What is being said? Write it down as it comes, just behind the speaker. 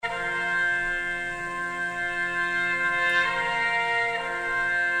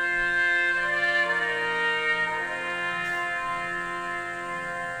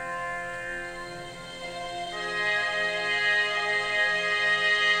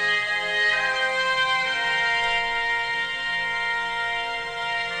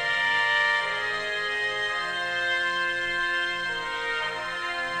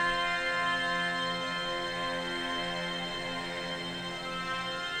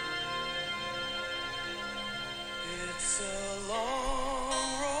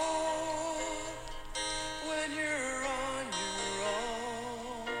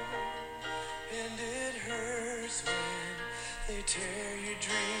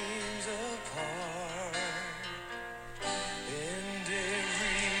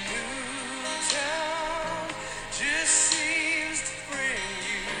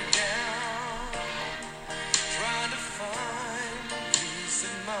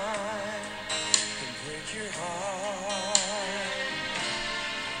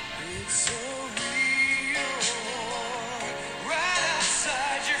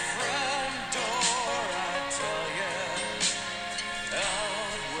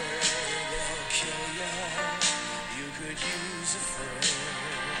a friend.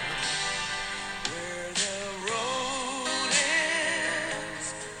 Where the road ends,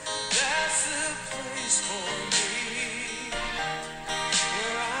 that's the place for me.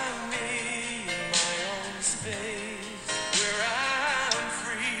 Where I need my own space, where I'm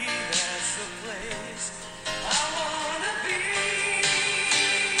free, that's the place I wanna be.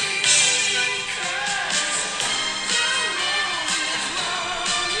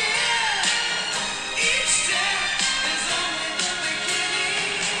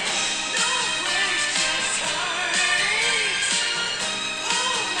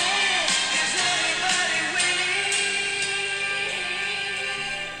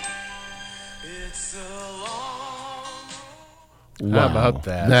 Wow. How about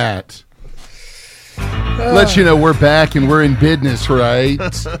that? That. Let you know we're back and we're in business, right?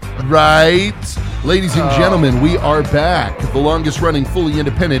 Right? Ladies and gentlemen, we are back. The longest running, fully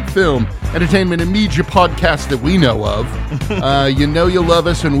independent film, entertainment, and media podcast that we know of. You know you love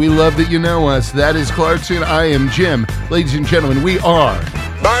us, and we love that you know us. That is Clarkson. I am Jim. Ladies and gentlemen, we are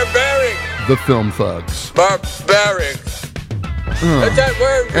Barbaric. the Film Thugs. Barbaric. That's that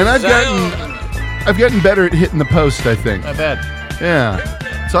word. And I've gotten better at hitting the post, I think. I bet. Yeah.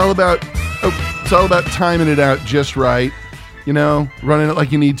 It's all about timing it out just right. You know, running it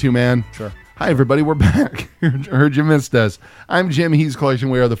like you need to, man. Sure. Hi, everybody. We're back. Heard you missed us. I'm Jim. He's Clarkson.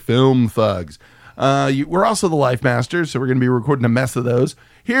 We are the Film Thugs. We're also the Life Masters, so we're going to be recording a mess of those.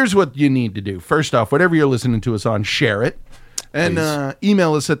 Here's what you need to do. First off, whatever you're listening to us on, share it. And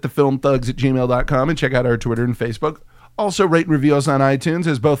email us at thefilmthugs@gmail.com and check out our Twitter and Facebook. Also, rate and review us on iTunes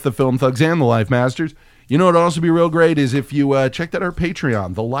as both the Film Thugs and the Life Masters. You know what would also be real great is if you checked out our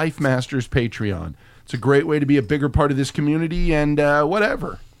Patreon, the Life Masters Patreon. It's a great way to be a bigger part of this community and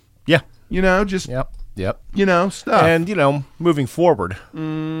whatever. Yeah. You know, just, Yep. you know, stuff. And, you know, moving forward.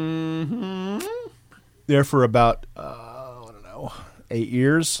 Mm-hmm. There for about, 8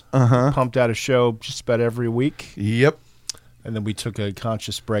 years. Pumped out a show just about every week. Yep. And then we took a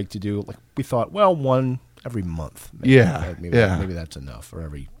conscious break to do, we thought, one every month. Maybe. Yeah. Maybe that's enough, or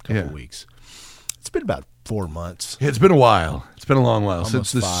every couple of weeks. It's been about 4 months. It's been a while. It's been a long while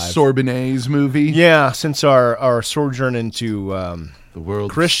since the 5. Sorbonnaise movie. Yeah, since our sojourn into The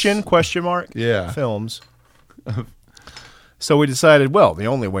world Christian Yeah. films. So we decided, the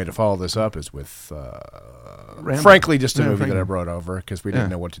only way to follow this up is with, frankly, just a movie that I brought over because we didn't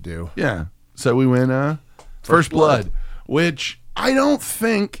know what to do. Yeah. So we went First Blood, which I don't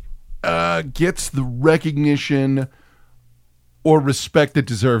think gets the recognition or respect it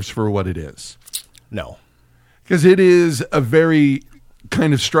deserves for what it is. No. Because it is a very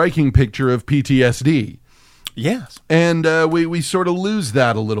kind of striking picture of PTSD. Yes. And we sort of lose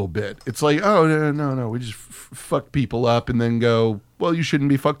that a little bit. It's like, oh, no, we just fuck people up and then go, well, you shouldn't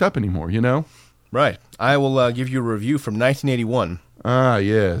be fucked up anymore, you know? Right. I will give you a review from 1981. Ah,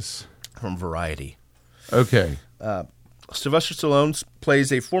 yes. From Variety. Okay. Sylvester Stallone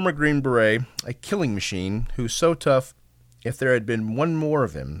plays a former Green Beret, a killing machine, who's so tough, if there had been one more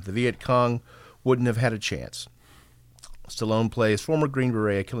of him, the Viet Cong wouldn't have had a chance. Stallone plays former Green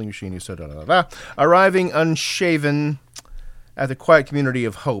Beret, a killing machine who's so arriving unshaven at the quiet community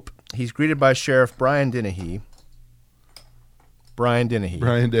of Hope. He's greeted by Sheriff Brian Dennehy.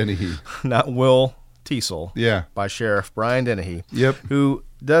 Not Will Teasel. Yeah. By Sheriff Brian Dennehy. Yep. Who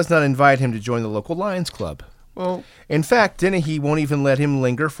does not invite him to join the local Lions Club. Well, in fact, Dennehy won't even let him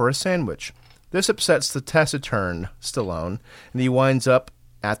linger for a sandwich. This upsets the taciturn Stallone, and he winds up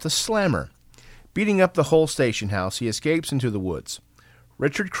at the Slammer. Beating up the whole station house, he escapes into the woods.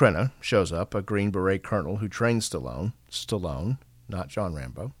 Richard Crenna shows up, a Green Beret colonel who trained Stallone. Stallone, not John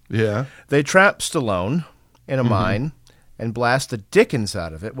Rambo. Yeah. They trap Stallone in a mine and blast the dickens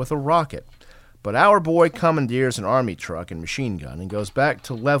out of it with a rocket. But our boy commandeers an army truck and machine gun and goes back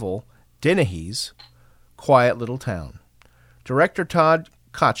to level Dennehy's quiet little town. Director Todd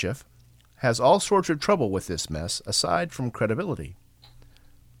Kotcheff has all sorts of trouble with this mess, aside from credibility.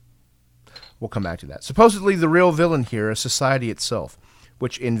 We'll come back to that. Supposedly, the real villain here is society itself,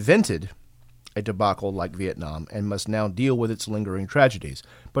 which invented a debacle like Vietnam and must now deal with its lingering tragedies.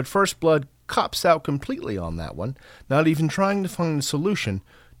 But First Blood cops out completely on that one, not even trying to find a solution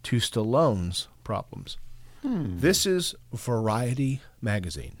to Stallone's problems. This is Variety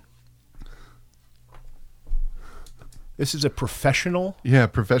magazine. This is a professional... Yeah,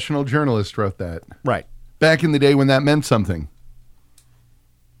 professional journalist wrote that. Right. Back in the day when that meant something.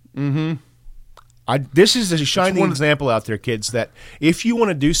 Mm-hmm. This is a shining example out there, kids, that if you want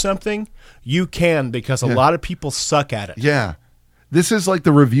to do something, you can, because a lot of people suck at it. Yeah. This is like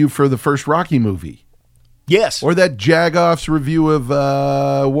the review for the first Rocky movie. Yes. Or that Jagoff's review of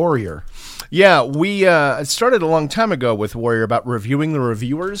Warrior. Yeah, we it started a long time ago with Warrior about reviewing the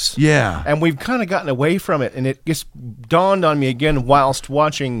reviewers. Yeah. And we've kind of gotten away from it, and it just dawned on me again whilst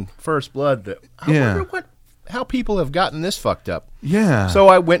watching First Blood that I wonder how people have gotten this fucked up. Yeah. So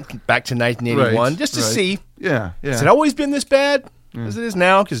I went back to 1981 just to see. Yeah. Has it always been this bad as it is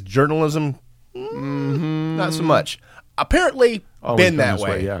now? Because journalism, not so much. Apparently, Always been that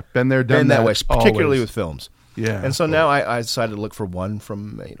way. Yeah. Been there, done that. way, particularly always. with films. Yeah. And so now I decided to look for one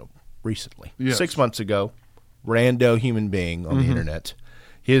from recently, 6 months ago, rando human being on the internet.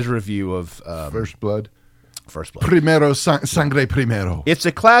 His review of First Blood. First Blood. Primero, sangre primero. It's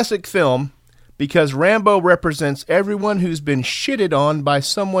a classic film because Rambo represents everyone who's been shitted on by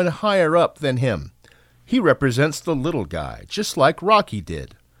someone higher up than him. He represents the little guy, just like Rocky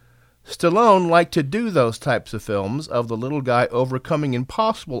did. Stallone liked to do those types of films of the little guy overcoming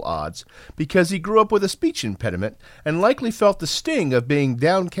impossible odds because he grew up with a speech impediment and likely felt the sting of being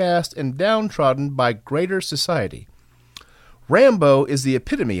downcast and downtrodden by greater society. Rambo is the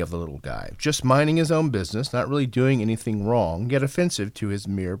epitome of the little guy, just minding his own business, not really doing anything wrong, yet offensive to his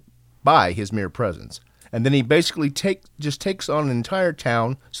mere presence. And then he basically just takes on an entire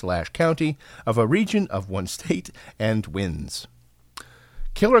town/county of a region of one state and wins.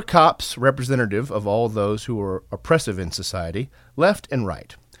 Killer Cop's representative of all those who are oppressive in society, left and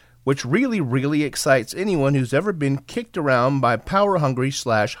right, which really, really excites anyone who's ever been kicked around by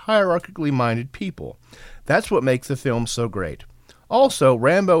power-hungry/hierarchically minded people. That's what makes the film so great. Also,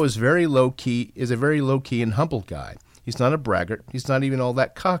 Rambo is a very low-key and humble guy. He's not a braggart. He's not even all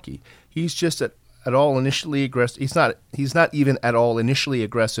that cocky. He's just at all initially aggressive. He's not even at all initially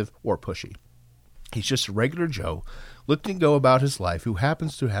aggressive or pushy. He's just a regular Joe looking to go about his life who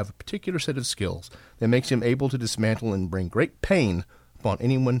happens to have a particular set of skills that makes him able to dismantle and bring great pain upon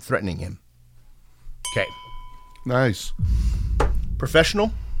anyone threatening him. Okay. Nice.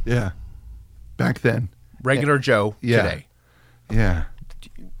 Professional. Yeah. Back then. Regular Joe today. Yeah.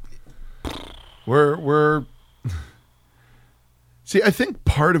 We're See, I think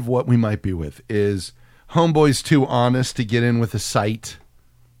part of what we might be with is Homeboy's too honest to get in with a site.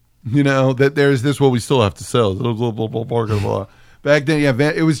 That there's this, we still have to sell. Back then,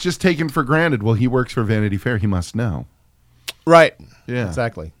 it was just taken for granted. Well, he works for Vanity Fair. He must know. Right. Yeah.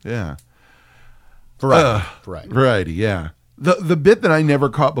 Exactly. Yeah. Variety, yeah. The bit that I never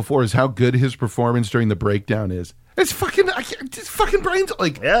caught before is how good his performance during the breakdown is. It's fucking brains.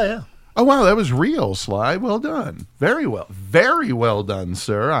 Yeah. Oh, wow, that was real, Sly. Well done. Very well done,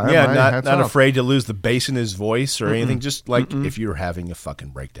 sir. Not afraid to lose the bass in his voice or anything, just like if you're having a fucking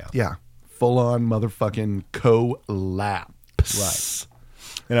breakdown. Yeah. Full-on motherfucking collapse. Right.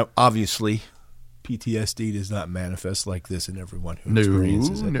 And obviously, PTSD does not manifest like this in everyone who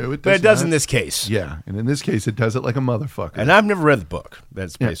experiences it. No, it does but it does not. In this case. Yeah, and in this case, it does it like a motherfucker. And I've never read the book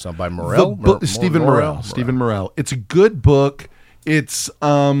that's based on by Morrell. Stephen Morrell. Stephen Morrell. It's a good book. It's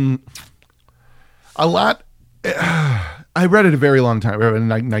a lot. I read it a very long time,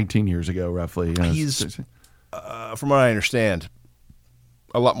 19 years ago, roughly. He's, from what I understand,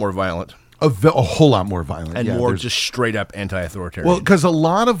 a lot more violent. A whole lot more violent. And more just straight up anti-authoritarian. Well, because a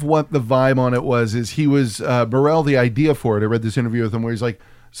lot of what the vibe on it is he was, Morrell, the idea for it, I read this interview with him where he's like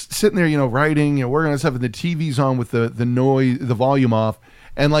sitting there, writing, working on stuff, and the TV's on with the noise, the volume off,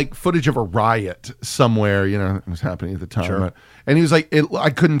 and like footage of a riot somewhere, it was happening at the time. Sure. And he was like, I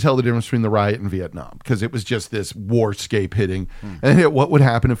couldn't tell the difference between the riot and Vietnam because it was just this warscape hitting. And what would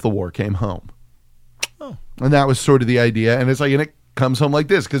happen if the war came home? Oh. And that was sort of the idea. And it's like, and it comes home like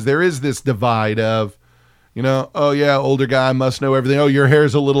this because there is this divide of, oh yeah, older guy must know everything. Oh, your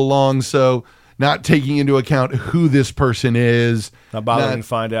hair's a little long, so not taking into account who this person is. Not bothering to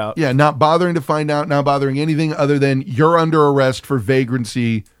find out. Yeah, not bothering to find out, not bothering anything other than you're under arrest for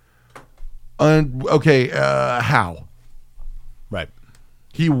vagrancy. How? Right.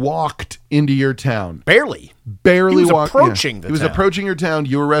 He walked into your town. Barely. He was approaching the He was town. approaching your town.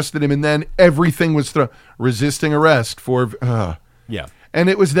 You arrested him, and then everything was resisting arrest for... Yeah. And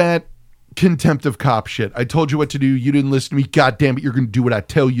it was that contempt of cop shit. I told you what to do. You didn't listen to me. God damn it, you're going to do what I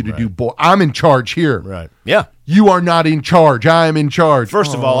tell you to do, boy. I'm in charge here. Right. Yeah. You are not in charge. I am in charge.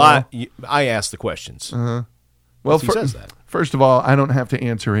 First of all, I ask the questions. Well, he says that. First of all, I don't have to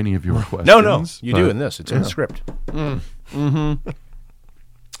answer any of your questions. No. You do in this. It's in the script. The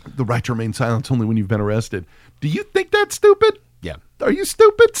right to remain silent only when you've been arrested. Do you think that's stupid? Yeah. Are you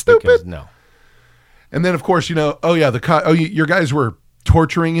stupid? Because, no. And then, of course, your guys were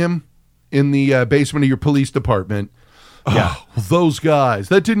torturing him in the basement of your police department. Yeah. Oh, those guys.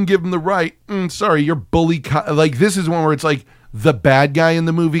 That didn't give him the right. Sorry, you're bully. This is one where it's like the bad guy in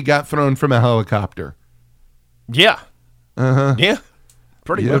the movie got thrown from a helicopter. Yeah. Yeah.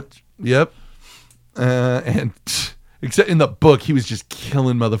 Pretty much. Yep. And except in the book, he was just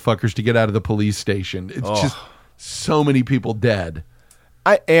killing motherfuckers to get out of the police station. It's just so many people dead.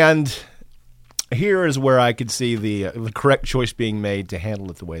 And here is where I could see the correct choice being made to handle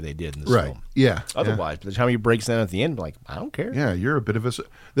it the way they did in this film. Yeah. Otherwise, by the time he breaks down at the end, like, I don't care. Yeah, you're a bit of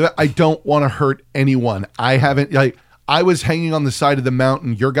a... I don't want to hurt anyone. I haven't... I was hanging on the side of the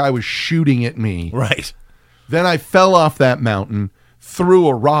mountain. Your guy was shooting at me. Right. Then I fell off that mountain, threw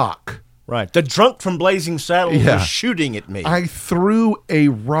a rock. Right. The drunk from Blazing Saddles was shooting at me. I threw a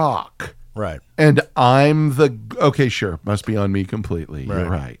rock. Right. And I'm the... Okay, sure. Must be on me completely.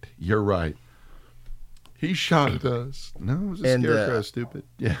 Right. You're right. He shot us. No, it was a scarecrow, stupid.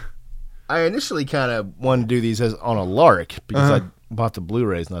 Yeah. I initially kind of wanted to do these as on a lark because I bought the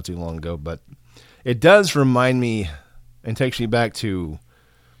Blu-rays not too long ago, but it does remind me and takes me back to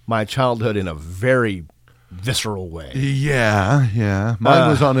my childhood in a very visceral way. Yeah. Mine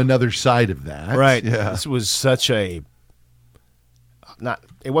was on another side of that. Right. Yeah. This was such a...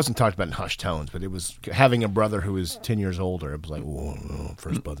 It wasn't talked about in hushed tones, but it was having a brother who was 10 years older. It was like, whoa,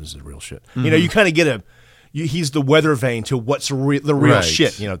 First Blood, this is real shit. Mm-hmm. You kind of get he's the weather vane to what's the real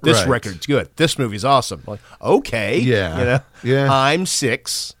shit. This record's good. This movie's awesome. Like, okay. Yeah. Yeah. I'm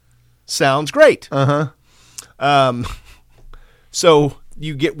 6. Sounds great. So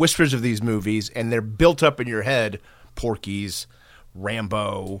you get whispers of these movies, and they're built up in your head. Porky's,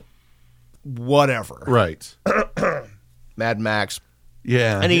 Rambo, whatever. Right. Mad Max.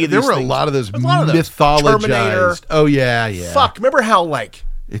 Yeah. There were a lot of those mythologized. Terminator. Oh, yeah. Fuck. Remember how,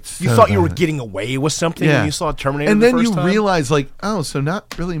 you thought you were getting away with something when you saw Terminator and the then first you time? realize, so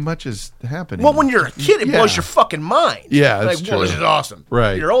not really much is happening. Well, when you're a kid, it blows your fucking mind. Yeah, that's true. Well, this is awesome.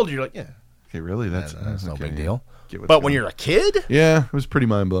 Right. When you're older, you're like, yeah. Okay, really? That's no okay. big deal. But when you're a kid? Yeah, it was pretty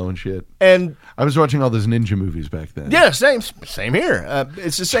mind-blowing shit. And I was watching all those ninja movies back then. Yeah, same here.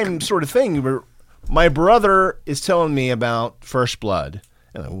 It's the same sort of thing. Where my brother is telling me about First Blood.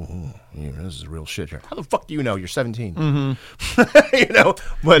 And this is real shit here. How the fuck do you know? You're 17. Mm-hmm.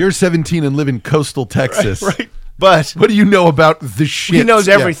 But you're 17 and live in coastal Texas. Right. But what do you know about the shit? He knows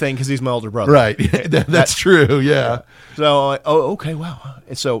everything because he's my older brother. Right. That's true. Yeah. So, okay, wow.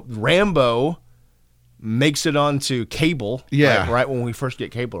 And so Rambo makes it onto cable. Yeah. Right when we first get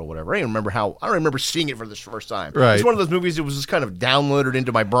cable or whatever. I don't remember seeing it for the first time. Right. It's one of those movies that was just kind of downloaded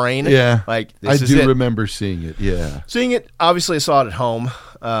into my brain. Yeah. Like, I do remember seeing it. Yeah. Seeing it, obviously I saw it at home.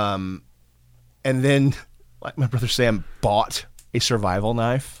 And then, like my brother Sam bought a survival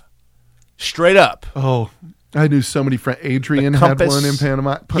knife. Straight up. Oh, I knew so many friends. Adrian had one in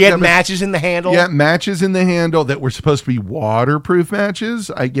Panama. He had matches in the handle. Yeah, matches in the handle that were supposed to be waterproof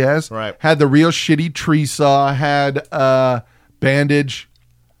matches, I guess. Right. Had the real shitty tree saw. Had bandage,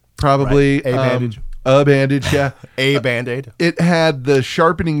 probably. Right. A bandage. A bandage, yeah. A Band-Aid. It had the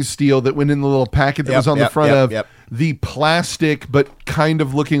sharpening steel that went in the little packet that was on the front of the plastic, but kind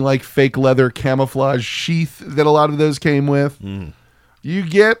of looking like fake leather camouflage sheath that a lot of those came with. Mm. You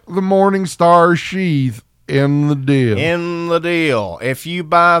get the Morningstar sheath in the deal. If you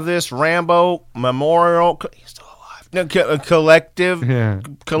buy this Rambo Memorial, he's still alive. No, collectible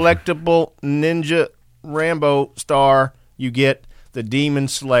Ninja Rambo star, you get the Demon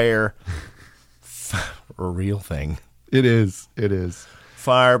Slayer. A real thing. It is.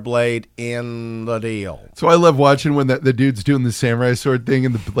 Fireblade in the deal. So I love watching when the dude's doing the samurai sword thing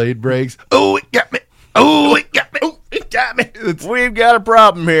and the blade breaks. Oh, it got me. Oh, it got me. Oh, it got me. We've got a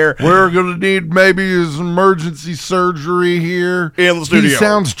problem here. We're going to need maybe his emergency surgery here. In the studio. He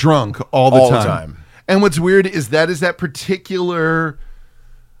sounds drunk all the time. And what's weird is that particular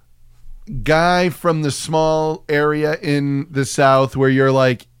guy from the small area in the South where you're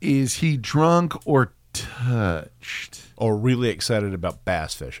like, is he drunk or touched? Or really excited about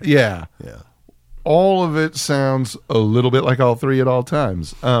bass fishing. Yeah. All of it sounds a little bit like all three at all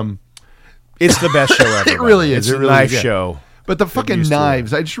times. It's the best show ever. It really is. It's a knife show. But the fucking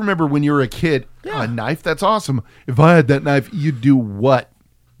knives, I just remember when you were a kid, a knife, that's awesome. If I had that knife, you'd do what,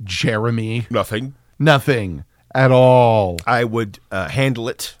 Jeremy? Nothing at all. I would handle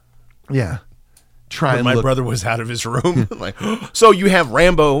it. Yeah. When my brother was out of his room. Like, so you have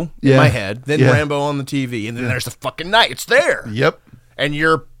Rambo in my head, then Rambo on the TV, and then there's the fucking knife. It's there. Yep. And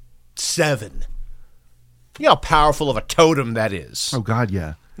you're 7. You know how powerful of a totem that is. Oh, God,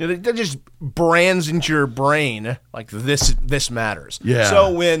 yeah. That just brands into your brain like this matters. Yeah.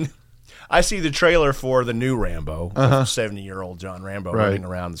 So when I see the trailer for the new Rambo, 70-year-old John Rambo running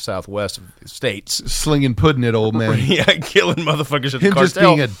around the southwest of the states. Slinging pudding it, old man. Killing motherfuckers at the cartel. Him just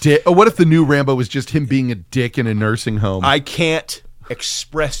being a dick. Oh, what if the new Rambo was just him being a dick in a nursing home? I can't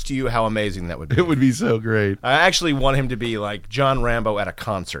express to you how amazing that would be. It would be so great. I actually want him to be like John Rambo at a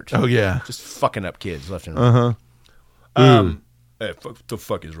concert. Oh, yeah. Just fucking up kids left and right. Uh-huh. Hey, what the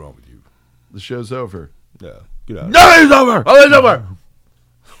fuck is wrong with you? The show's over. Yeah. Get out. Nothing's over! Oh, it's over!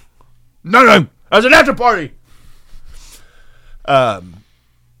 Nothing! There's an after party!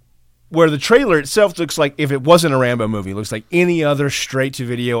 Where the trailer itself looks like, if it wasn't a Rambo movie, it looks like any other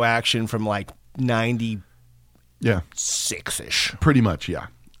straight-to-video action from like 96-ish. Yeah. Pretty much, yeah.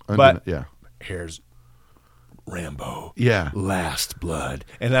 But yeah. here's Rambo. Yeah. Last Blood.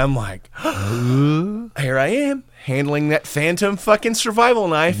 And I'm like, here I am, handling that phantom fucking survival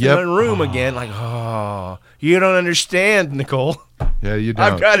knife in a room again. Like, oh, you don't understand, Nicole. Yeah, you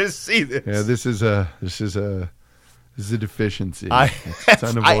don't. I've got to see this. Yeah, this is a deficiency. It's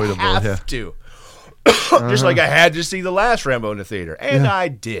unavoidable. I have to. Just like I had to see the last Rambo in the theater. And I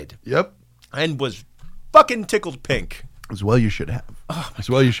did. Yep. And was fucking tickled pink. As well you should have. As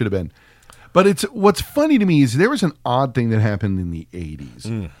well you should have been. But what's funny to me is there was an odd thing that happened in the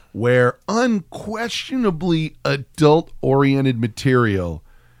 80s where unquestionably adult-oriented material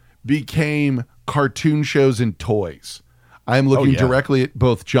became cartoon shows and toys. I'm looking directly at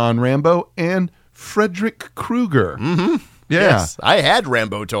both John Rambo and Frederick Krueger. Mm-hmm. Yeah. Yes, I had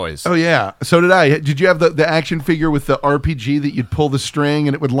Rambo toys. Oh, yeah. So did I. Did you have the action figure with the RPG that you'd pull the string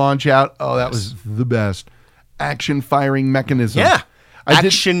and it would launch out? Oh, that was the best. Action firing mechanism. Yeah.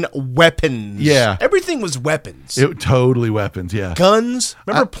 Action weapons. Yeah. Everything was weapons. Totally weapons, yeah. Guns.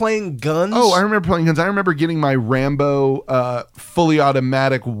 Remember playing guns? Oh, I remember playing guns. I remember getting my Rambo fully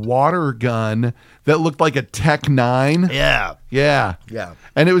automatic water gun that looked like a Tech 9. Yeah. Yeah. Yeah.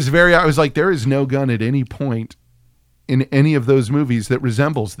 And it was I was like, there is no gun at any point in any of those movies that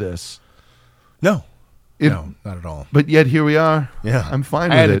resembles this. No. No, not at all. But yet here we are. Yeah. I'm fine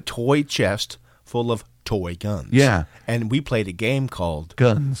with it. I had a toy chest full of toy guns. Yeah. And we played a game called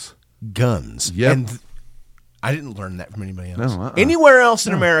Guns. Yep. And I didn't learn that from anybody else. No, Anywhere else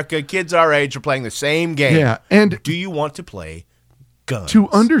in America, kids our age are playing the same game. Yeah. And do you want to play guns? To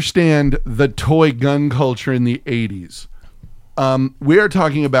understand the toy gun culture in the 80s, we are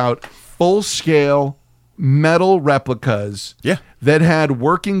talking about full-scale metal replicas that had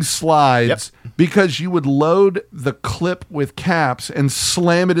working slides because you would load the clip with caps and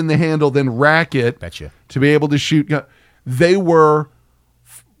slam it in the handle, then rack it to be able to shoot. They were,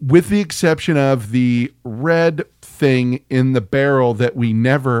 with the exception of the red thing in the barrel that we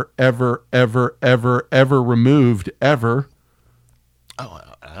never, ever, ever, ever, ever removed, ever. Oh,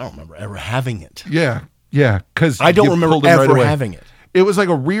 I don't remember ever having it. Yeah, because I don't remember ever having it. It was like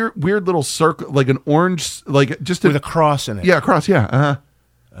a weird little circle, like an orange, like just with a cross in it. Yeah, a cross. Yeah.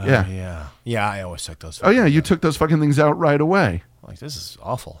 Yeah. I always took those. Oh yeah, you took those fucking things out right away. Like, this is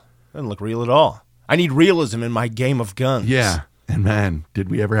awful. Doesn't look real at all. I need realism in my game of guns. Yeah. And man, did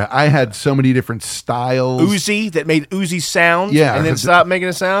we ever I had so many different styles. Uzi that made Uzi sounds. Yeah. And then stopped making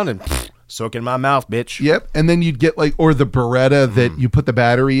a sound and soak in my mouth, bitch. Yep. And then you'd get or the Beretta that you put the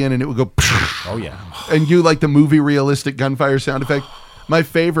battery in and it would go. Oh yeah. And you like the movie realistic gunfire sound effect. My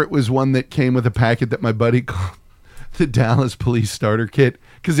favorite was one that came with a packet that my buddy called the Dallas Police Starter Kit,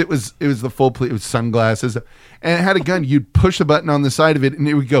 because it was the full it was sunglasses and it had a gun. You'd push the button on the side of it and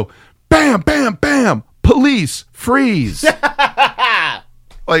it would go bam, bam, bam, police, freeze.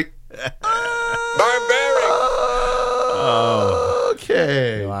 Like barbaric.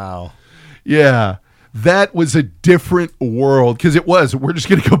 Okay. Wow. Yeah. That was a different world because we're just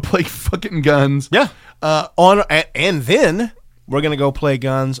going to go play fucking guns. Yeah. And then we're going to go play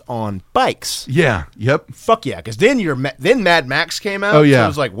guns on bikes. Yeah. Yep. Fuck yeah. Because then Mad Max came out. Oh, yeah. So it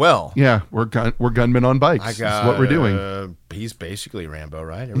was like, well. Yeah. We're gunmen on bikes. That's what we're doing. He's basically Rambo,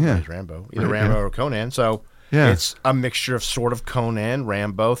 right? Everybody's Rambo. Either Rambo or Conan. So it's a mixture of sort of Conan,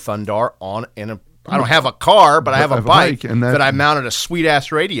 Rambo, Thundar I don't have a car, but I have a bike and that I mounted a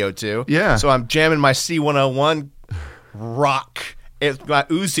sweet-ass radio to. Yeah. So I'm jamming my C101 rock. It's my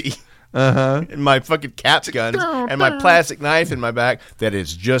Uzi. And my fucking cap guns and my plastic knife in my back that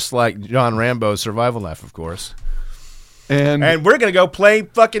is just like John Rambo's survival knife, of course. And we're going to go play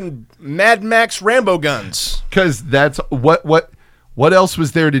fucking Mad Max Rambo guns. Because that's what else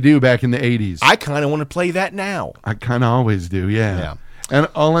was there to do back in the 80s? I kind of want to play that now. I kind of always do, yeah. And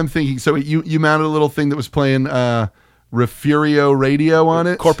all I'm thinking, so you mounted a little thing that was playing Refurio radio on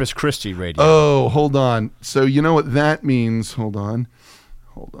it? Corpus Christi radio. Oh, hold on. So you know what that means? Hold on,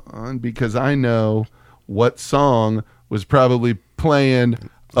 because I know what song was probably playing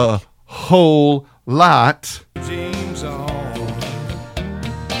a whole lot.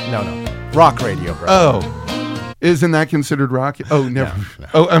 No. Rock radio, bro. Oh. Isn't that considered rock? Oh, never. No.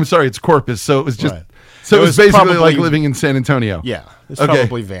 Oh, I'm sorry. It's Corpus. So it was just... Right. So it was basically probably, like living in San Antonio. Yeah, it's Okay.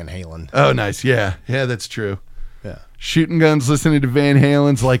 probably Van Halen. Oh, nice. Yeah, that's true. Yeah. Shooting guns, listening to Van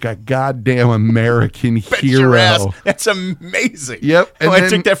Halen's like a goddamn American Bet your ass. hero. That's amazing. Yep, and Oh, I then-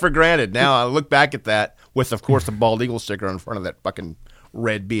 took that for granted. Now I look back at that with, of course, the bald eagle sticker on front of that fucking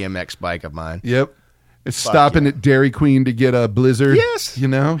red BMX bike of mine. Yep. It's stopping at Dairy Queen to get a Blizzard. Yes. You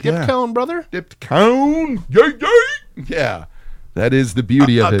know? Dip cone, brother. Dipped cone. Yay, yay. Yeah. That is the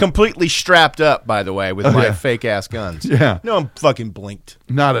beauty of it. Completely strapped up, by the way, with my fake ass guns. Yeah. No, I'm fucking blinked.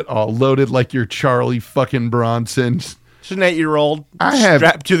 Not at all. Loaded like your Charlie fucking Bronson. Just an 8-year-old I have-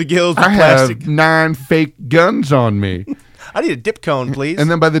 strapped to the gills with I plastic. have 9 fake guns on me. I need a dip cone, please. And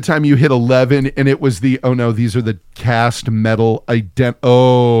then by the time you hit 11, and it was oh no, these are the cast metal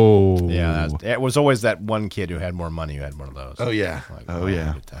Oh. yeah, it was always that one kid who had more money who had one of those. Oh, yeah. Like, Oh,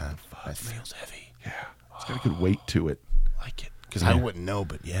 yeah. good time. That feels heavy. Yeah. It's got a good weight to it. I like it. Because I wouldn't know,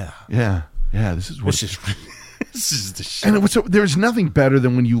 but yeah. Yeah. Yeah. This is what. This is the shit. And there's nothing better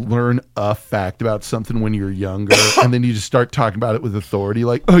than when you learn a fact about something when you're younger, and then you just start talking about it with authority.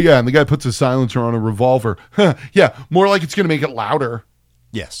 Like, oh yeah, and the guy puts a silencer on a revolver. Huh, yeah, more like it's going to make it louder.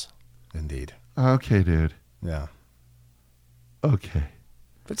 Yes, indeed. Okay, dude. Yeah. Okay.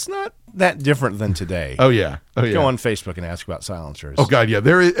 It's not that different than today. Oh yeah. Oh yeah. Go on Facebook and ask about silencers. Oh god, yeah.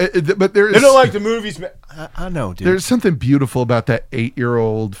 There is, but there is. They don't like the movies, man. I know, dude. There's something beautiful about that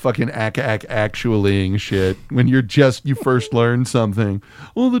 8-year-old fucking actuallying shit when you first learn something.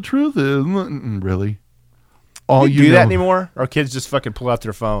 Well, the truth is, really, all Do you you do know, that anymore? Or kids just fucking pull out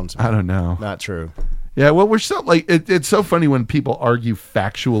their phones? I don't know. Not true. Yeah, well, we're so like it's so funny when people argue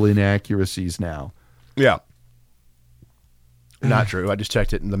factual inaccuracies now. Yeah. Not true. I just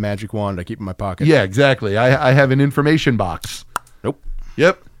checked it in the magic wand I keep in my pocket. Yeah, exactly. I have an information box. Nope.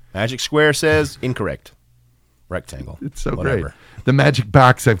 Yep, Magic square says incorrect. Rectangle. it's so Whatever. great. The magic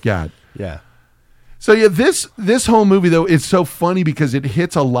box I've got. Yeah. So yeah, this whole movie though is so funny because it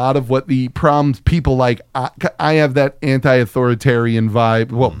hits a lot of what the problems people like. I have that anti-authoritarian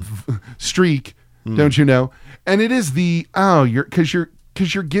vibe, streak, don't you know? And it is because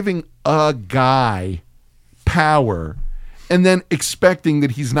you're giving a guy power, and then expecting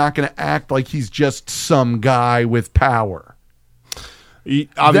that he's not going to act like he's just some guy with power.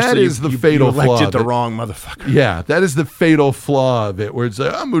 Obviously, that is the fatal you flaw. elected the wrong motherfucker. Yeah, that is the fatal flaw of it, where it's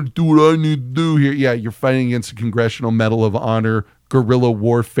like, I'm going to do what I need to do here. Yeah, you're fighting against a Congressional Medal of Honor guerrilla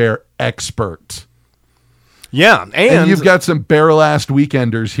warfare expert. Yeah, And you've got some barrel-assed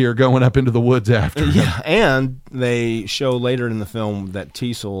weekenders here going up into the woods after him. Yeah, and they show later in the film that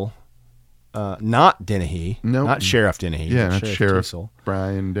Teasel, not Dennehy, Nope. not Sheriff Dennehy, Yeah, but not Sheriff Teasel,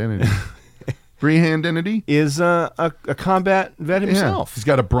 Brian Dennedy. Brehan Dennedy? is a combat vet himself. Yeah. He's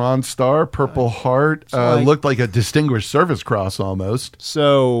got a Bronze Star, Purple Heart, looked like a Distinguished Service Cross almost.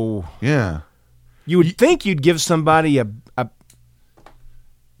 So Yeah. you would think you'd give somebody a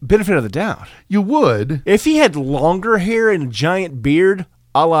benefit of the doubt. You would. If he had longer hair and a giant beard,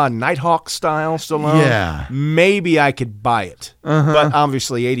 a la Nighthawk style Stallone, Yeah. maybe I could buy it. But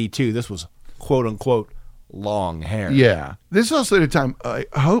obviously, 82, this was quote-unquote long hair. Yeah. This is also the time,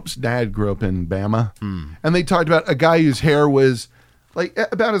 Hope's dad grew up in Bama, and they talked about a guy whose hair was like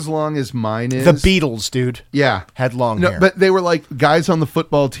about as long as mine is. The Beatles, dude, Yeah. had long No, hair. but they were like, guys on the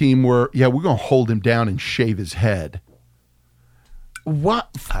football team were, we're going to hold him down and shave his head. What?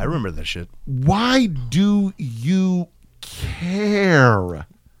 I remember that shit. Why do you care?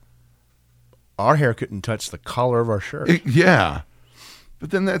 Our hair couldn't touch the collar of our shirt. Yeah. But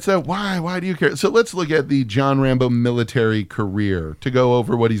then that's why? Why do you care? So let's look at the John Rambo military career to go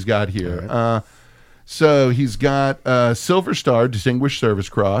over what he's got here. Right. So he's got Silver Star, Distinguished Service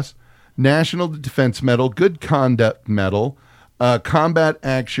Cross, National Defense Medal, Good Conduct Medal, Combat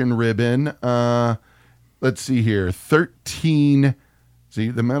Action Ribbon. Let's see here. 13. See,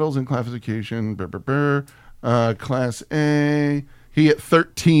 the medals and classification. Class A. He had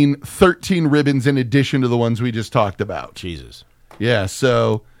 13 ribbons in addition to the ones we just talked about. Jesus. Yeah,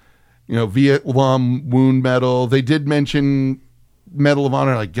 so, Vietnam Wound Medal. They did mention Medal of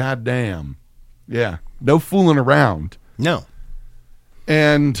Honor, like, goddamn. Yeah, no fooling around. No.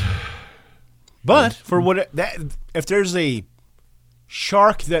 And, But for if there's a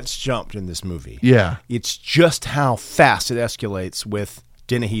shark that's jumped in this movie, yeah, it's just how fast it escalates with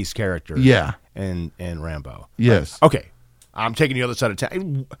Dennehy's character. Yeah. And Rambo. yes. Okay. I'm taking the other side of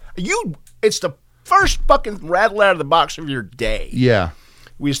town. It's the first fucking rattle out of the box of your day. Yeah,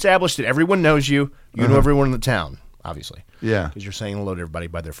 We established that everyone knows you. You know everyone in the town, obviously. yeah, Because you're saying hello to everybody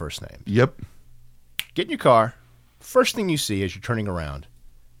by their first name. yep, Get in your car. First thing you see as you're turning around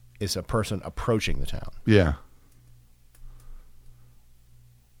is a person approaching the town. yeah.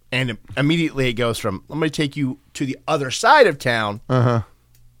 And immediately it goes from, I'm going to take you to the other side of town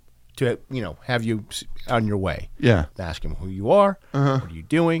to, have you on your way. Yeah. Ask him who you are. What are you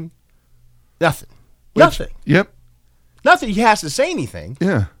doing? Nothing. Yep. Nothing. He has to say anything.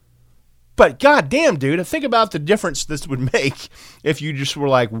 Yeah. But goddamn, dude, think about the difference this would make if you just were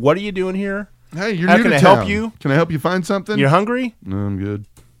like, what are you doing here? Hey, you're How new can to I town. help you? Can I help you find something? You're hungry? No, I'm good.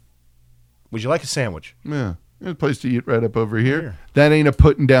 Would you like a sandwich? Yeah. There's a place to eat right up over here. Here. That ain't a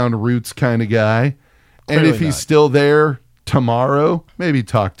putting down roots kind of guy. And Clearly if he's not. still there tomorrow, maybe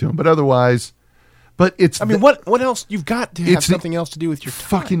talk to him. But otherwise, what else? You've got to have It's something else to do with your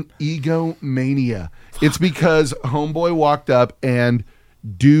time. fucking egomania. It's because homeboy walked up and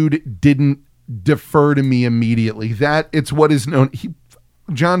dude didn't defer to me immediately. It's what is known.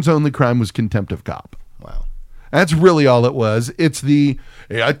 John's only crime was contempt of cop. Wow. That's really all it was. It's hey,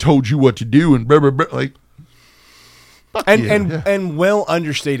 I told you what to do and blah, blah, blah. Like, And well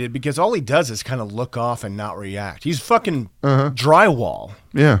understated, because all he does is kind of look off and not react. He's fucking drywall.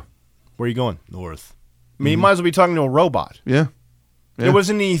 yeah. Where are you going? North. I mean, you might as well be talking to a robot. Yeah. Yeah. It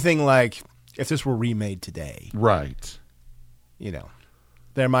wasn't anything like, if this were remade today, Right.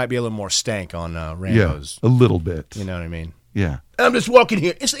 there might be a little more stank on Yeah. Rambo's. A little bit. You know what I mean? Yeah. I'm just walking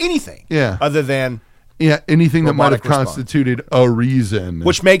here. It's anything. Yeah. Other than, Yeah. Anything that might have Robotic response. constituted a reason.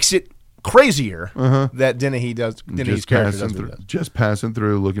 which makes it crazier that Dennehy's character does what he does. Just passing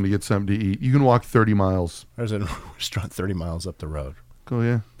through, looking to get something to eat. You can walk 30 miles. There's a restaurant 30 miles up the road. Oh,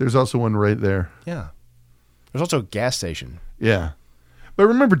 yeah. There's also one right there. Yeah. There's also a gas station. Yeah. But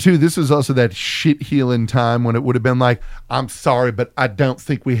remember, too, this is also that shit healing time when it would have been like, I'm sorry, but I don't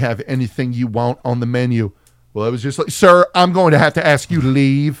think we have anything you want on the menu. Well, it was just like, sir, I'm going to have to ask you to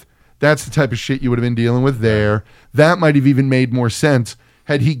leave. That's the type of shit you would have been dealing with there. That might have even made more sense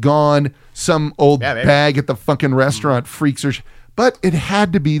had he gone some old bag at the fucking restaurant, freaks or but it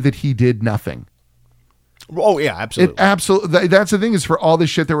had to be that he did nothing. Oh, yeah, absolutely. That's the thing, is for all this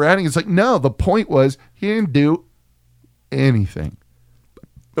shit that we're adding, it's like, no, the point was he didn't do anything.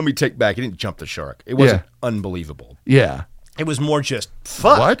 Let me take back. He didn't jump the shark. It wasn't unbelievable. Yeah. It was more just,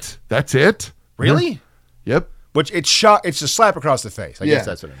 fuck. What? That's it? Really? Yep. Which it's a slap across the face. I guess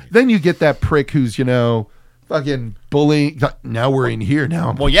that's what I mean. Then you get that prick who's, fucking bullying. Now we're in here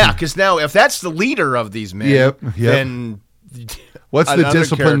now. Well, yeah, because now if that's the leader of these men, then what's the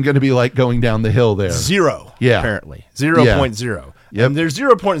discipline going to be like going down the hill there? 0. Yeah. Apparently. 0.0. Yep. And there's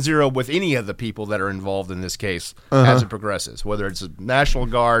 0.0 with any of the people that are involved in this case as it progresses, whether it's a National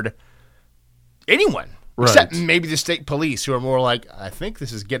Guard, anyone, except maybe the state police, who are more like, I think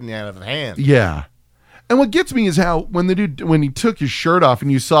this is getting out of hand. Yeah. And what gets me is how when he took his shirt off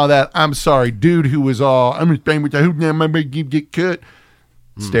and you saw that, I'm sorry, dude who was all, I'm staying with the hoop now, my big get cut.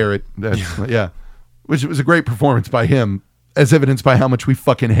 Stare it. Yeah. Which was a great performance by him, as evidenced by how much we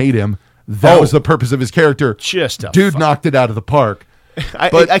fucking hate him. That was the purpose of his character. Dude knocked it out of the park.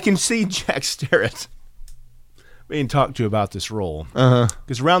 I can see Jack Starrett being talked to about this role.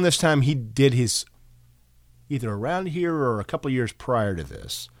 Because around this time, he did his, either around here or a couple of years prior to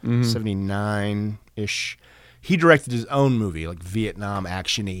this, 79-ish, he directed his own movie, like Vietnam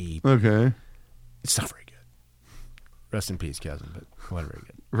action-y. Okay. It's not very good. Rest in peace, cousin, but not very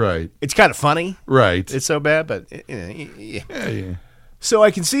good. Right. It's kind of funny. Right. It's so bad, but Yeah. So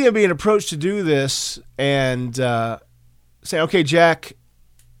I can see him being approached to do this and say, okay, Jack,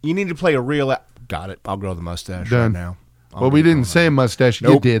 you need to play a real... Got it. I'll grow the mustache Done. right now. Well, we didn't say mustache.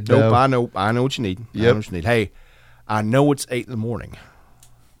 Nope, You did, though. Nope, I know what you need. Yep. I know what you need. Hey, I know it's 8 in,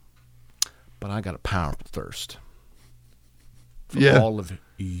 but I got a powerful thirst for all of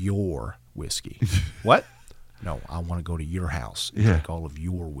your whiskey. What? No, I want to go to your house and drink all of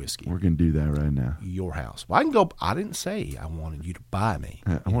your whiskey. We're going to do that right now. Your house. Well, I can go. I didn't say I wanted you to buy me.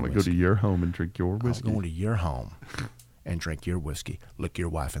 I want to go to your home and drink your whiskey. I'm going to your home and drink your whiskey. Look your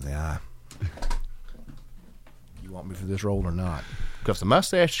wife in the eye. You want me for this role or not? Because the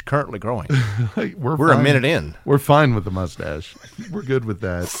mustache is currently growing. We're a minute in. We're fine with the mustache. We're good with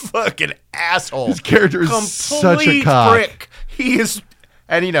that. Fucking asshole. His character is such a cock. Prick. He is,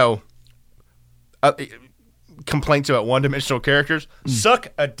 and complaints about one-dimensional characters. Suck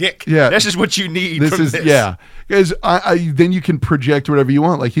a dick. Yeah, this is what you need. This. Yeah, because then you can project whatever you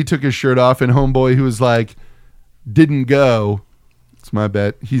want. Like he took his shirt off, and homeboy who was like didn't go. It's my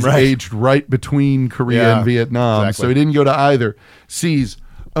bet. He's aged right between Korea and Vietnam, so he didn't go to either. Sees,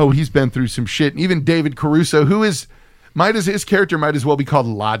 he's been through some shit. And even David Caruso, his character might as well be called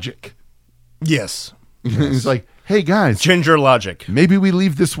Logic. Yes. He's like, hey guys, Ginger Logic. Maybe we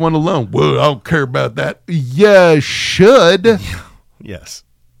leave this one alone. Well, I don't care about that. Yeah, should. Yes.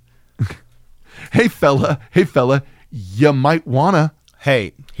 Hey fella, you might wanna.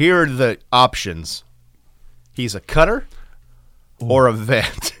 Hey, here are the options. He's a cutter or a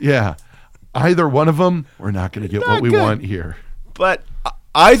vet. Yeah. Either one of them, we're not going to get what we want here. But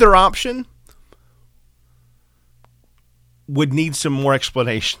either option would need some more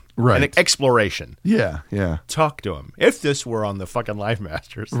explanation. Right. And exploration. Yeah, yeah. Talk to him. If this were on the fucking Life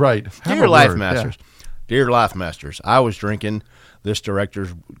Masters. Right. Dear Life Masters. Yeah. Dear Life Masters, I was drinking this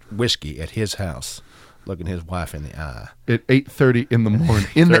director's whiskey at his house, looking his wife in the eye. At 8:30 in the morning.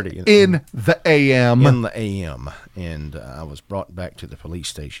 In the a.m. In the a.m. And I was brought back to the police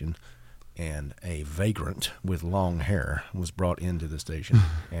station, and a vagrant with long hair was brought into the station,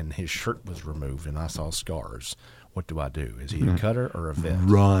 and his shirt was removed, and I saw scars. What do I do? Is he a cutter or a vet?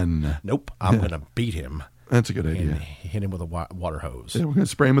 Run. Nope. I'm going to beat him. That's a good idea. And hit him with a water hose. Yeah, we're going to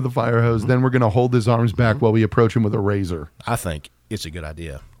spray him with a fire hose. Then we're going to hold his arms back while we approach him with a razor. I think it's a good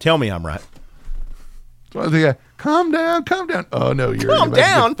idea. Tell me I'm right. So I think, calm down. Oh, no, you're calm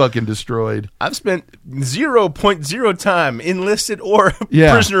down. Get fucking destroyed. I've spent 0.0 time enlisted or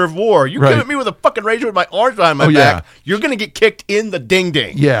prisoner of war. You come at me with a fucking razor with my arms behind my back. You're going to get kicked in the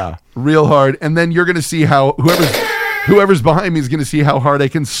ding-ding. Yeah, real hard. And then you're going to see how whoever's behind me is going to see how hard I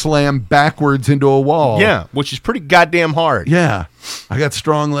can slam backwards into a wall. Yeah, which is pretty goddamn hard. Yeah. I got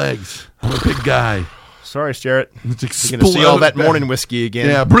strong legs. I'm a big guy. Sorry, Starrett. You're going to see all that morning whiskey again.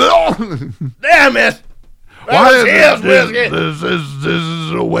 Yeah. Damn it. Why is this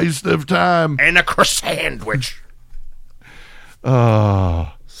is a waste of time. And a croissant sandwich.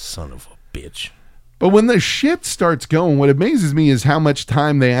 Oh. Son of a bitch. But when the shit starts going, what amazes me is how much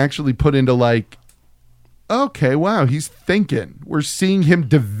time they actually put into like, okay, wow, he's thinking. We're seeing him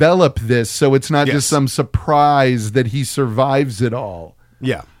develop this, so it's not just some surprise that he survives it all.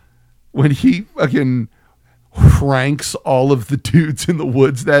 Yeah. When he fucking cranks all of the dudes in the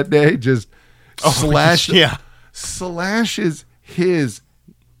woods that day, just slashes his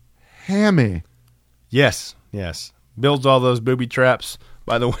hammy. Yes. Builds all those booby traps.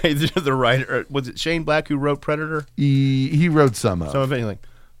 By the way, the writer, was it Shane Black who wrote Predator? He wrote some of it. Like,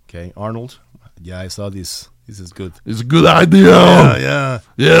 okay, Arnold. Yeah, I saw this. This is good. It's a good idea.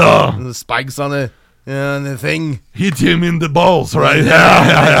 Yeah. The spikes on the thing. Hit him in the balls, right?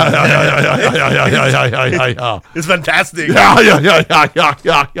 It's fantastic. Yeah.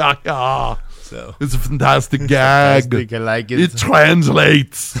 So it's a fantastic gag. Fantastic, I like it. It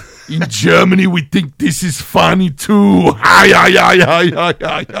translates. In Germany, we think this is funny too. Fuck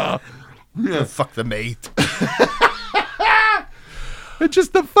the mate. It's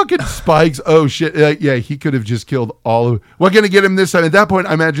just the fucking spikes. Oh, shit. Yeah, he could have just killed all of... We're going to get him this time. At that point,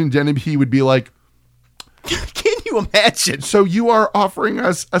 I imagine he would be like... Can you imagine? So you are offering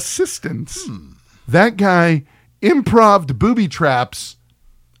us assistance. That guy improv'd booby traps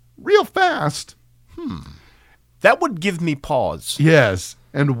real fast. That would give me pause. Yes.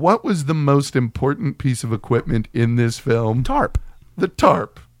 And what was the most important piece of equipment in this film? Tarp. The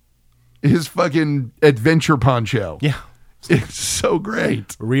tarp. His fucking adventure poncho. Yeah. It's so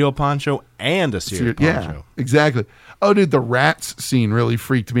great. Real poncho and a seared poncho. Yeah, exactly. Oh, dude, the rats scene really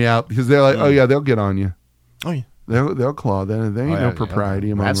freaked me out because they're like, oh, yeah, they'll get on you. Oh, yeah. They'll claw. There ain't no propriety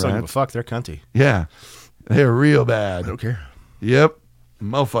among rats. Don't give a fuck. They're cunty. Yeah. They're real bad. I don't care. Yep.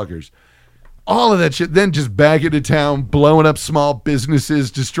 Motherfuckers. All of that shit. Then just bag it to town, blowing up small businesses,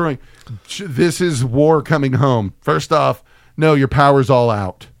 destroying. This is war coming home. First off, no, your power's all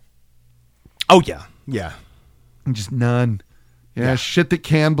out. Oh, yeah. Yeah. Just none. Yeah, shit that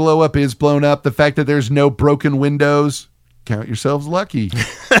can blow up is blown up. The fact that there's no broken windows, count yourselves lucky.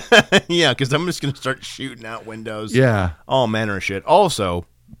 Yeah, because I'm just going to start shooting out windows. Yeah. All manner of shit. Also,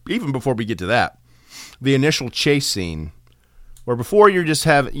 even before we get to that, the initial chase scene, where before you just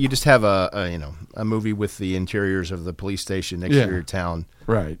have a movie with the interiors of the police station next to your town.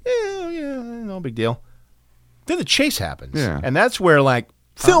 Right. Yeah, no big deal. Then the chase happens. Yeah. And that's where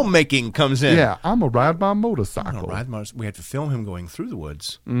filmmaking comes in. Yeah, I'm gonna ride my motorcycle. We had to film him going through the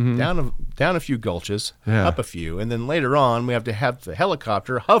woods, down a few gulches, up a few, and then later on we have to have the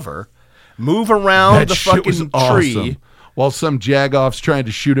helicopter hover, move around the fucking tree, while some jagoff's trying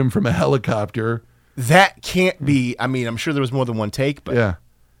to shoot him from a helicopter. That can't be. I mean, I'm sure there was more than one take, but yeah,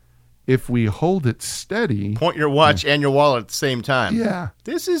 if we hold it steady, point your watch and your wallet at the same time. Yeah,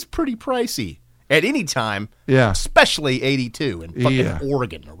 this is pretty pricey. At any time, especially 82 in fucking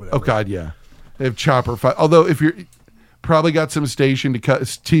Oregon or whatever. Oh, God, yeah. They have chopper fire. Although, if you're probably got some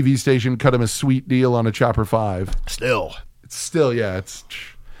TV station, cut him a sweet deal on a Chopper 5. Still, yeah. It's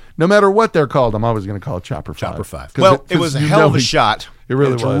no matter what they're called, I'm always going to call it Chopper 5. Chopper 5. Well, it was a hell of a shot. It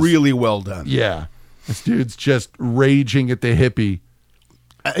really was. Really well done. Yeah. This dude's just raging at the hippie.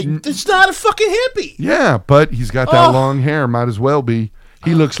 It's not a fucking hippie. Yeah, but he's got that long hair. Might as well be.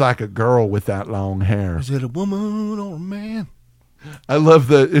 He looks like a girl with that long hair. Is it a woman or a man? I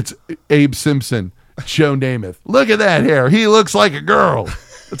love it's Abe Simpson, Joe Namath. Look at that hair. He looks like a girl.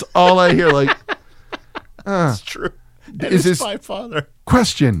 That's all I hear. Like, it's true. That is my father.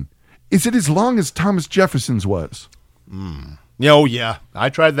 Question: is it as long as Thomas Jefferson's was? Oh yeah, I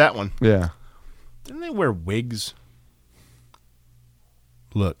tried that one. Yeah. Didn't they wear wigs?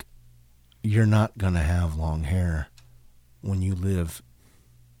 Look, you're not gonna have long hair when you live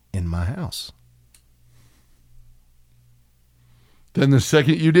in my house. Then the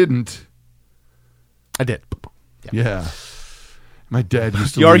second you didn't, I did. Yeah. My dad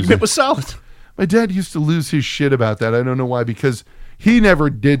used to. The argument was solid. My dad used to lose his shit about that. I don't know why, because he never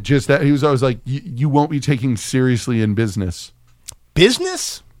did just that. He was always like, "You won't be taken seriously in business."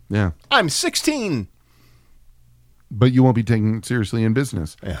 Business? Yeah. I'm 16. But you won't be taken seriously in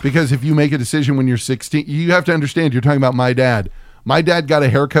business. Yeah. Because if you make a decision when you're 16, you have to understand, you're talking about my dad. My dad got a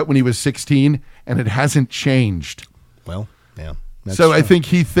haircut when he was 16, and it hasn't changed. Well, yeah. So I think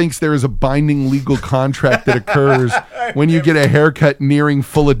he thinks there is a binding legal contract that occurs when you get a haircut nearing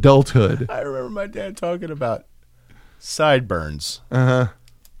full adulthood. I remember my dad talking about sideburns. Uh-huh.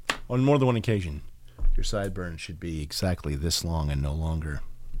 On more than one occasion. Your sideburns should be exactly this long and no longer.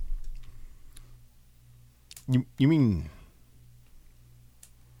 You mean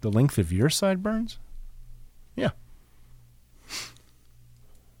the length of your sideburns? Yeah.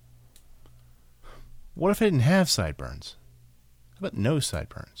 What if I didn't have sideburns? How about no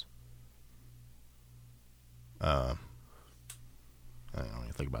sideburns? I don't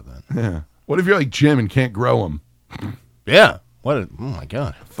even think about that. Yeah. What if you're like Jim and can't grow them? Yeah. Oh my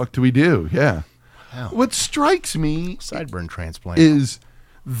God. The fuck do we do? Yeah. Wow. What strikes me Sideburn transplant is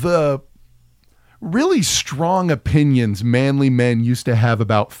the really strong opinions manly men used to have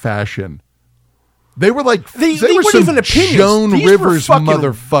about fashion. They were like, they were weren't some even opinions. Joan These were Rivers fucking-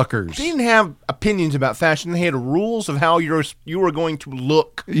 motherfuckers. They didn't have opinions about fashion. They had rules of how you were going to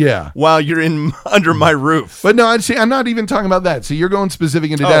look Yeah. while you're under my roof. But no, I'm not even talking about that. So you're going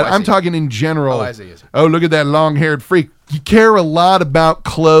specific into Oh, that. I I'm see. talking in general. Oh, I see. Oh, look at that long-haired freak. You care a lot about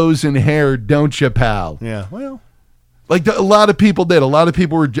clothes and hair, don't you, pal? Yeah, well. Like a lot of people did. A lot of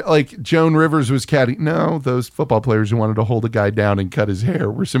people were like, Joan Rivers was catty. No, those football players who wanted to hold a guy down and cut his hair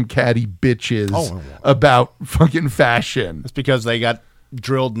were some catty bitches about fucking fashion. That's because they got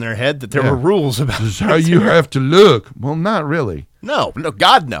drilled in their head that there were rules about This is how you have to look. Well, not really. No,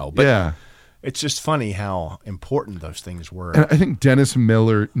 God, no. But Yeah. it's just funny how important those things were. And I think Dennis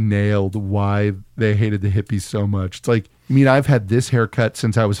Miller nailed why they hated the hippies so much. It's like, I mean, I've had this haircut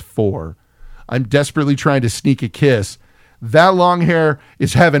since I was 4. I'm desperately trying to sneak a kiss. That long hair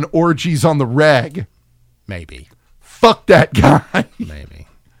is having orgies on the reg. Maybe. Fuck that guy. Maybe.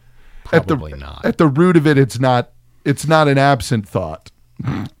 Probably not. At the root of it, it's not an absent thought.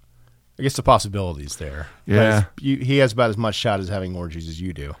 I guess the possibility's there. Yeah. But he has about as much shot as having orgies as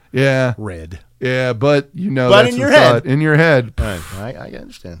you do. Yeah. Red. Yeah, but But that's in the your thought. head. In your head. I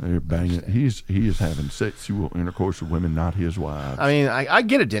understand. You're banging. He is having sexual intercourse with women, not his wives. I mean, I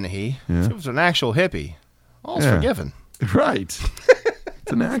get it, didn't he? Yeah. If it was an actual hippie, all's Yeah. forgiven. Right.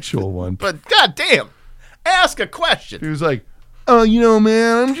 It's an actual one. But goddamn, ask a question. He was like, "Oh,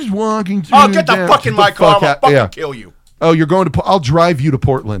 man, I'm just walking through." Oh, get the fuck in my car! I'll fucking kill you. Oh, you're going to? I'll drive you to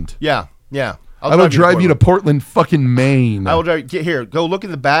Portland. Yeah. I will drive you to Portland, fucking Maine. I will drive. Get here. Go look in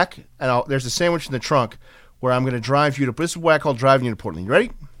the back, and there's a sandwich in the trunk where I'm going to drive you to. This is what I call driving you to Portland. You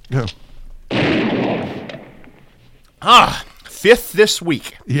ready? Yeah. 5th this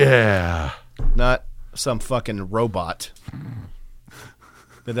week. Yeah. Not some fucking robot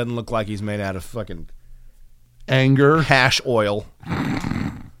that doesn't look like he's made out of fucking Anger. hash oil.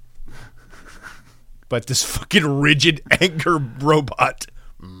 But this fucking rigid anger robot.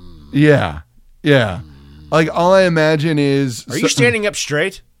 Yeah. Yeah. Like, all I imagine is... Are you standing up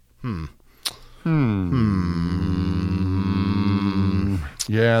straight?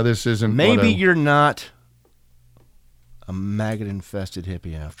 Yeah, this isn't... Maybe you're not a maggot-infested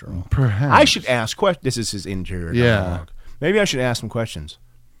hippie after all. Perhaps. I should ask questions. This is his interior dialogue. Yeah. Maybe I should ask some questions.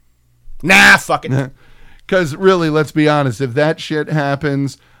 Nah, fuck it. Because, really, let's be honest. If that shit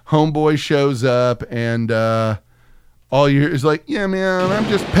happens, homeboy shows up, and all you hear is like, "Yeah, man, I'm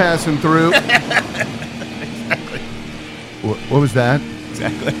just passing through." Exactly. What was that?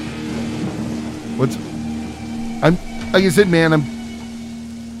 Exactly. I'm like I said, man,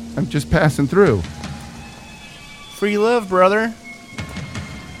 I'm just passing through. Free love, brother.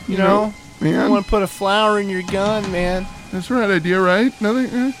 You know, man. you want to put a flower in your gun, man. That's the right idea, right?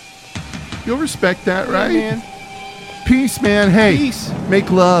 Nothing. You'll respect that, right? Yeah, man. Peace, man. Hey, Peace.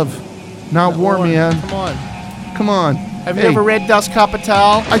 make love, not war, man. Come on. Come on. Have you ever read Das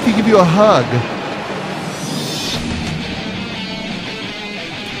Kapital? I could give you a hug.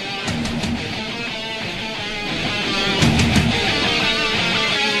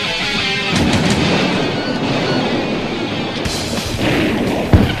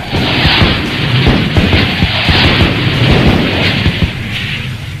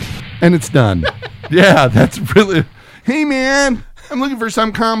 And it's done. Yeah, that's really... Hey, man, I'm looking for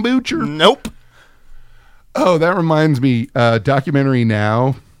some kombucha. Nope. Oh, that reminds me. Documentary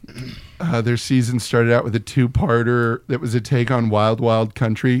Now. Their season started out with a 2-parter that was a take on Wild Wild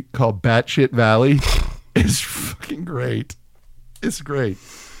Country called Batshit Valley. It's fucking great. It's great.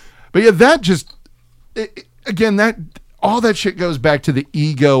 But yeah, that just... again, that all that shit goes back to the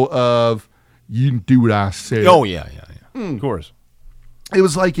ego of you do what I say. Oh, yeah. Of course. It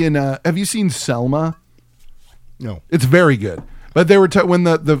was like in... have you seen Selma? No. It's very good. But they were when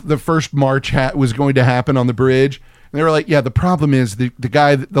the first march was going to happen on the bridge, and they were like, yeah, the problem is the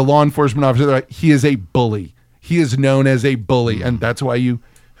guy, the law enforcement officer, they're like, he is a bully. He is known as a bully. And that's why you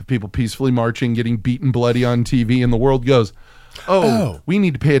have people peacefully marching, getting beaten bloody on TV, and the world goes, oh. We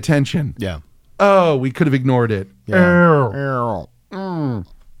need to pay attention. Yeah. Oh, we could have ignored it. Yeah.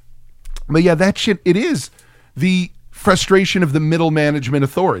 But yeah, that shit, it is the frustration of the middle management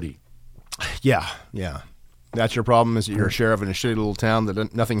authority. Yeah. That's your problem, is that you're a sheriff in a shitty little town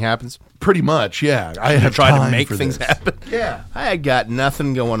that nothing happens? Pretty much, yeah. I have tried to time make for things this. happen. Yeah. I got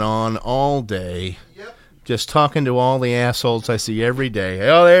nothing going on all day. Yep. Just talking to all the assholes I see every day.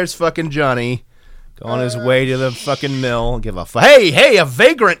 Oh, there's fucking Johnny. On his way to the fucking mill. Give a Hey, a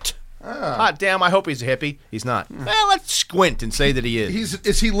vagrant. Hot damn, I hope he's a hippie. He's not. Well, let's squint and say that he is.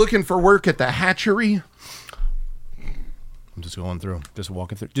 Is he looking for work at the hatchery? I'm just going through. Just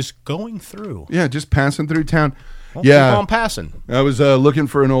walking through. Just going through. Yeah, just passing through town. Well, yeah. Keep on passing. I was looking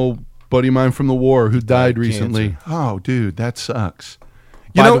for an old buddy of mine from the war who died recently. Cancer. Oh, dude, that sucks.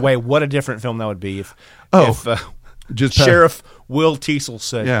 By the way, what a different film that would be if just Sheriff Will Teasel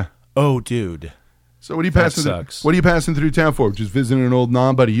said, yeah. Oh, dude. So what are you passing sucks. What are you passing through town for? Just visiting an old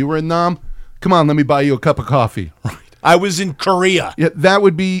Nam buddy. You were in Nam? Come on, let me buy you a cup of coffee. Right. I was in Korea. Yeah, that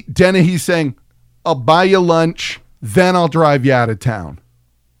would be Dennehy saying, I'll buy you lunch, then I'll drive you out of town.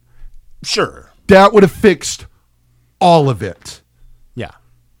 Sure. That would have fixed all of it. Yeah.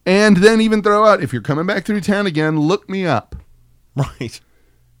 And then even throw out, if you're coming back through town again, look me up. Right.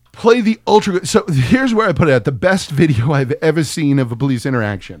 Play the ultra. So here's where I put it at. The best video I've ever seen of a police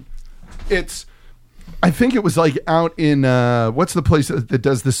interaction. I think it was like out in, what's the place that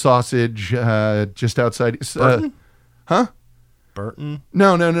does the sausage just outside? Burton? Huh? Burton?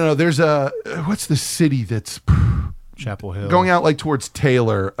 No. There's what's the city that's Chapel Hill. going out like towards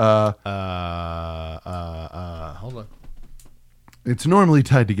Taylor? Hold on. It's normally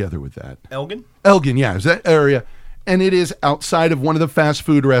tied together with that. Elgin, yeah, is that area. And it is outside of one of the fast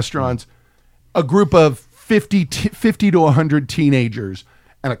food restaurants, a group of 50 to 100 teenagers,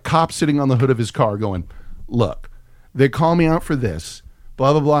 and a cop sitting on the hood of his car going, look, they call me out for this,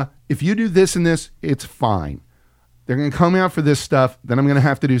 blah, blah, blah. If you do this and this, it's fine. They're going to call me out for this stuff, then I'm going to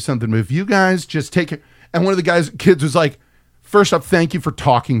have to do something. But if you guys just take it. And one of the kids was like, first up, thank you for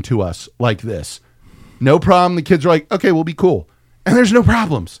talking to us like this. No problem. The kids are like, okay, we'll be cool. And there's no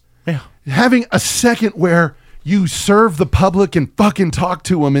problems. Yeah. Having a second where you serve the public and fucking talk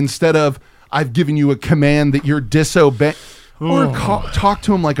to them instead of I've given you a command that you're disobeying, or talk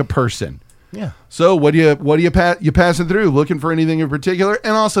to them like a person. Yeah. So what do you passing through? Looking for anything in particular?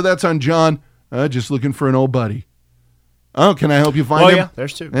 And also that's on John. Just looking for an old buddy. Oh, can I help you find him? Yeah,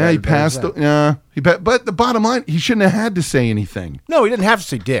 there's two. Yeah, he passed. But the bottom line, he shouldn't have had to say anything. No, he didn't have to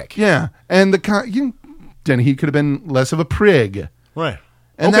say dick. Yeah, and then he could have been less of a prig. Right.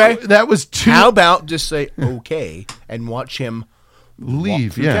 And okay. that was too. How about just say okay and watch him leave?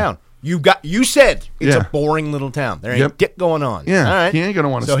 Walk through town. You said it's Yeah. a boring little town. There ain't dick going on. Yeah. All right. He ain't gonna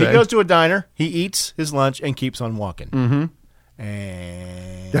want to So stay. he goes to a diner. He eats his lunch and keeps on walking. Mm-hmm.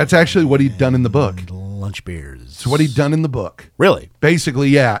 And That's actually what he'd done in the book. Lunch beers. It's what he'd done in the book. Really? Basically,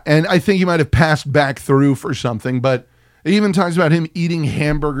 yeah. And I think he might have passed back through for something, but it even talks about him eating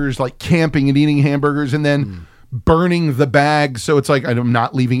hamburgers, like camping and eating hamburgers and then burning the bag. So it's like, I'm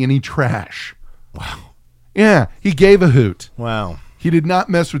not leaving any trash. Wow. Yeah. He gave a hoot. Wow. He did not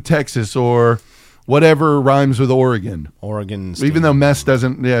mess with Texas or whatever rhymes with Oregon. Oregon. Even though mess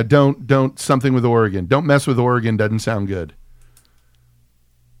doesn't, don't something with Oregon. Don't mess with Oregon doesn't sound good.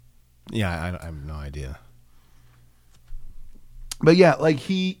 Yeah, I have no idea. But yeah, like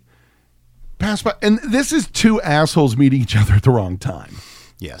he passed by. And this is two assholes meeting each other at the wrong time.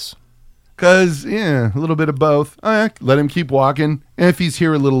 Yes. Because, a little bit of both. Let him keep walking. And if he's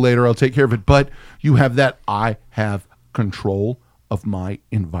here a little later, I'll take care of it. But you have that, I have control of my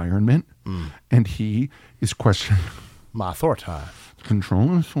environment. And he is questioning My authority. control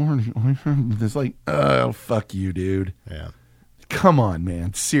and authority. It's like, oh, fuck you, dude. Yeah. Come on,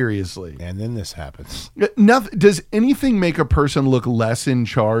 man. Seriously. And then this happens. Nothing, does anything make a person look less in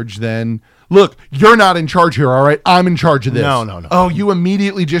charge than, look, you're not in charge here, all right? I'm in charge of this. No. Oh, you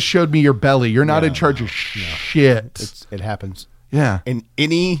immediately just showed me your belly. You're not in charge of shit. It happens. Yeah. In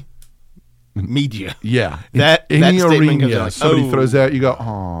any media. Yeah. That any statement comes arena, out like, somebody throws out, you go,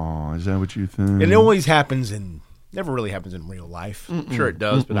 oh, is that what you think? And it always happens never really happens in real life. I'm sure it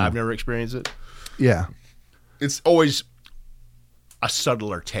does, but I've never experienced it. Yeah. It's always a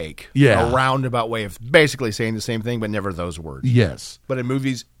subtler take. Yeah. A roundabout way of basically saying the same thing, but never those words. Yes. But in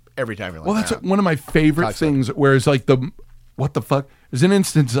movies, every time you're like, Well, that's one of my favorite things, where it's like what the fuck? There's an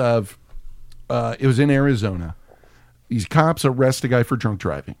instance of, it was in Arizona. These cops arrest a guy for drunk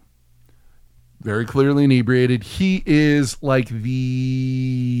driving. Very clearly inebriated. He is like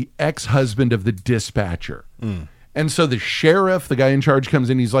the ex-husband of the dispatcher. And so the sheriff, the guy in charge, comes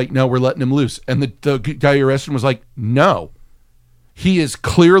in. He's like, no, we're letting him loose. And the guy who arrested him was like, no. He is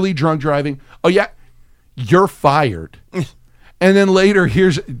clearly drunk driving. Oh, yeah, you're fired. And then later,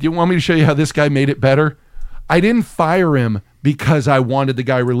 do you want me to show you how this guy made it better? I didn't fire him because I wanted the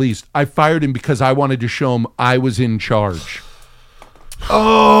guy released. I fired him because I wanted to show him I was in charge.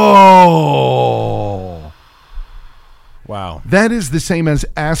 Oh. wow. That is the same as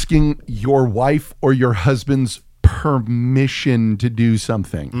asking your wife or your husband's permission to do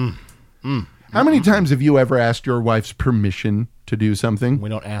something. How many times have you ever asked your wife's permission to do something? We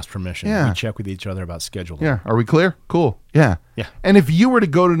don't ask permission. Yeah. We check with each other about scheduling. Yeah. Are we clear? Cool. Yeah. Yeah. And if you were to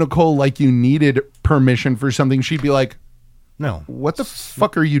go to Nicole like you needed permission for something, she'd be like, No. what the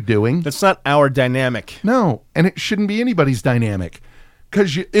fuck are you doing? That's not our dynamic. No. And it shouldn't be anybody's dynamic.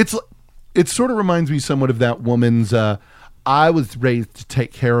 Because it sort of reminds me somewhat of that woman's, I was raised to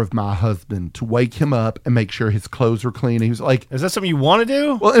take care of my husband, to wake him up and make sure his clothes were clean. He was like, Is that something you want to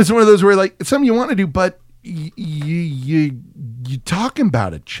do? well, it's one of those where like, it's something you want to do, but you talking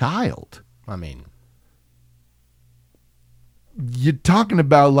about a child. I mean, You're talking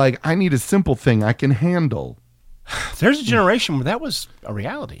about like, I need a simple thing I can handle. there's a generation where that was a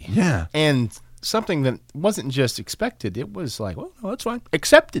reality. Yeah. And something that wasn't just expected. It was like, well, no, that's fine.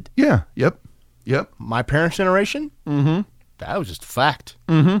 Accepted. Yeah. Yep. My parents' generation, that was just a fact.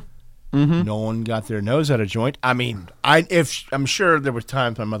 No one got their nose out of joint. I mean, I'm sure there were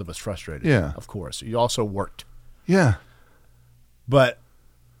times my mother was frustrated. Yeah. Of course. You also worked. Yeah. But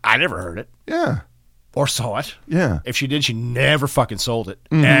I never heard it Yeah. or saw it. Yeah. If she did, she never fucking sold it.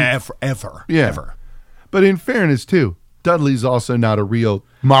 Ever. Yeah. Ever. But in fairness, too, Dudley's also not a real,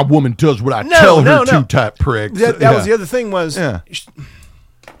 my woman does what I tell her to type prick. That was the other thing was, Yeah.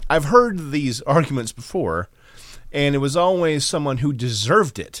 I've heard these arguments before, and it was always someone who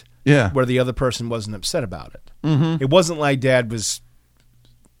deserved it. Yeah. Where the other person wasn't upset about it. It wasn't like Dad was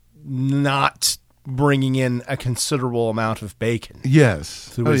not bringing in a considerable amount of bacon Yes.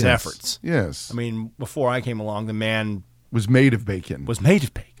 through his yes. efforts. Yes. I mean, before I came along, the man was made of bacon. was made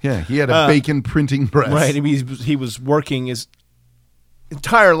of bacon. Yeah. He had a bacon printing press. Right. He was working his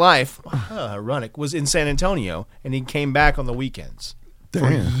entire life, ironic, was in San Antonio, and he came back on the weekends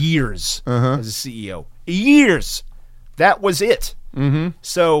for years as a CEO. Years. That was it.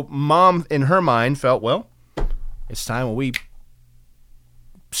 So Mom, in her mind, felt, well, it's time when we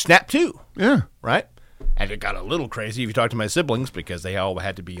snap to. Yeah. Right? And it got a little crazy if you talk to my siblings because they all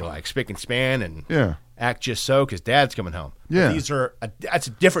had to be like spick and span and act just so because Dad's coming home. Yeah. That's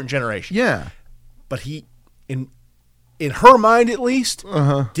a different generation. Yeah. But he, in her mind at least,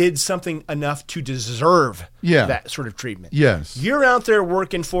 did something enough to deserve that sort of treatment. Yes. You're out there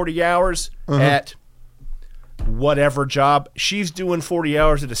working 40 hours at whatever job. She's doing 40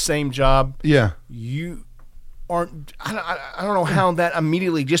 hours at the same job. Yeah. You aren't, I don't know how that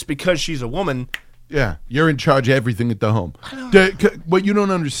immediately, just because she's a woman. Yeah. You're in charge of everything at the home. What you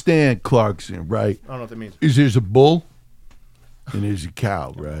don't understand, Clarkson, right? I don't know what that means. Is there's a bull and there's a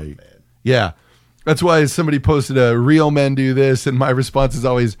cow, right? Yeah. That's why somebody posted real men do this, and my response is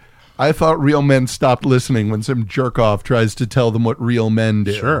always, I thought real men stopped listening when some jerk-off tries to tell them what real men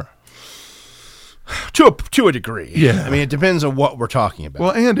do. Sure. To a degree. Yeah. I mean, it depends on what we're talking about.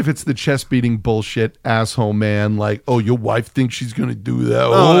 Well, and if it's the chest-beating bullshit asshole man, like, oh, your wife thinks she's going to do that.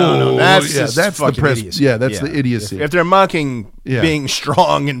 No. That's just that's the fucking press. idiocy. Yeah, that's the idiocy. If they're mocking being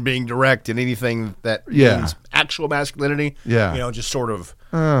strong and being direct and anything that means actual masculinity, just sort of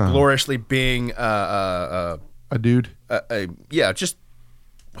gloriously being a dude. just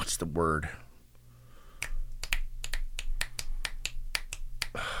what's the word?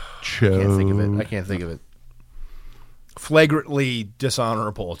 I can't think of it. Flagrantly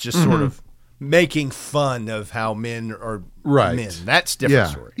dishonorable. It's just sort of making fun of how men are men. That's a different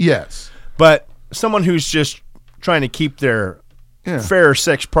story. Yes. But someone who's just trying to keep their fair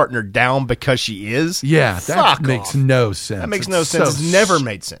sex partner down because she is. Yeah, that makes no sense. That makes no sense. It's never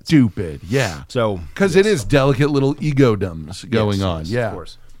made sense. Stupid. Yeah. So because it is delicate little egodoms going on. Yeah, of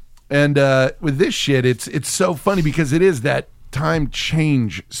course. And with this shit, it's so funny because it is that time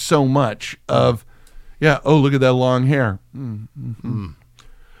change so much of, oh, look at that long hair.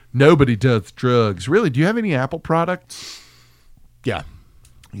 Nobody does drugs. Really, do you have any Apple products? Yeah.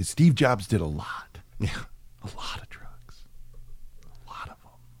 Steve Jobs did a lot. Yeah. A lot of drugs. A lot of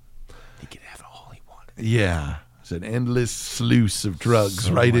them. He could have all he wanted. Yeah. It's an endless sluice of drugs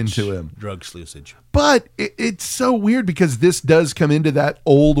into him. Drug sluicage. But it's so weird because this does come into that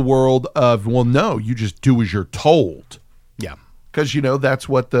old world of, well, no, you just do as you're told. Yeah. Because, that's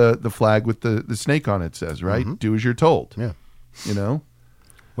what the flag with the snake on it says, right? Mm-hmm. Do as you're told. Yeah.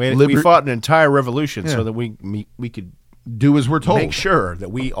 We fought an entire revolution so that we could do as we're told. Make sure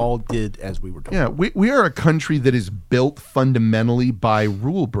that we all did as we were told. Yeah, we are a country that is built fundamentally by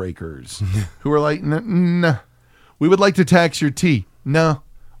rule breakers who are like, nah, we would like to tax your tea. No.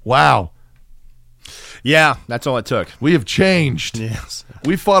 Wow. Yeah, that's all it took. We have changed. Yes.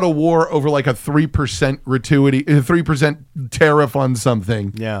 We fought a war over like a 3% gratuity, 3% tariff on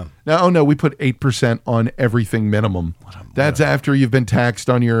something. Yeah. Now, we put 8% on everything minimum. That's after you've been taxed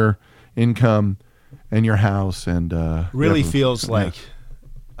on your income and your house. And really feels like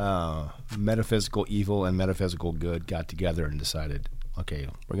metaphysical evil and metaphysical good got together and decided, okay,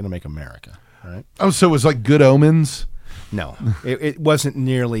 we're going to make America. All right. Oh, so it was like Good Omens? No, it wasn't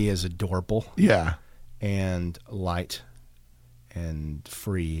nearly as adorable. Yeah. And light and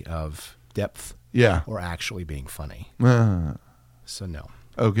free of depth. Yeah. Or actually being funny. So no.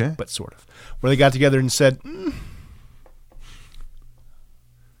 Okay. But sort of. Where they got together and said,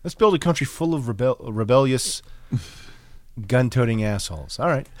 let's build a country full of rebellious, gun-toting assholes. All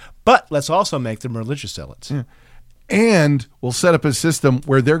right. But let's also make them religious zealots. Yeah. And we'll set up a system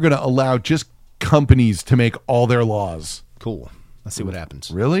where they're going to allow just companies to make all their laws. Cool. Let's see what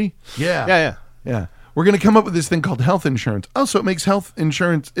happens. Really? Yeah. We're going to come up with this thing called health insurance. Oh, so it makes health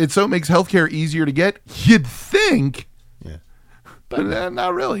insurance. So it makes healthcare easier to get. You'd think. Yeah. But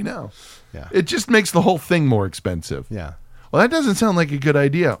not really, no. Yeah. It just makes the whole thing more expensive. Yeah. Well, that doesn't sound like a good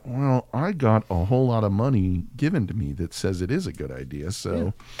idea. Well, I got a whole lot of money given to me that says it is a good idea,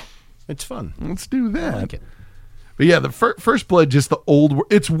 so it's fun. Let's do that. I like it. But yeah, the First Blood, just the old.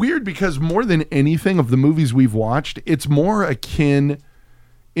 It's weird because more than anything of the movies we've watched, it's more akin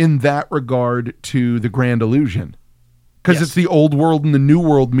in that regard to The Grand Illusion. Because it's the old world and the new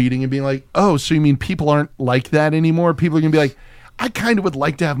world meeting and being like, oh, so you mean people aren't like that anymore? People are going to be like, I kind of would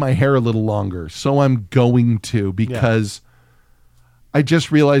like to have my hair a little longer, so I'm going to because I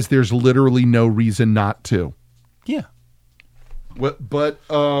just realized there's literally no reason not to. Yeah. What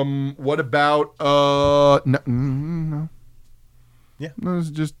about no. Yeah. No, it's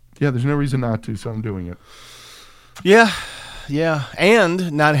just there's no reason not to, so I'm doing it. Yeah.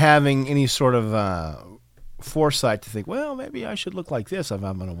 And not having any sort of foresight to think, well, maybe I should look like this if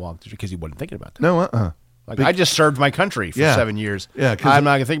I'm going to walk through, because he wasn't thinking about that. No, I just served my country for 7 years. Yeah, I'm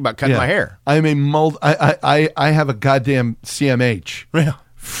not going to think about cutting my hair. I'm a I have a goddamn CMH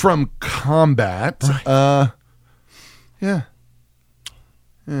from combat. Right.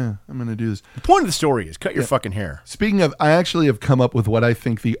 Yeah, I'm going to do this. The point of the story is cut your fucking hair. Speaking of, I actually have come up with what I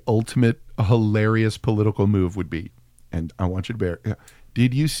think the ultimate hilarious political move would be. And I want you to bear.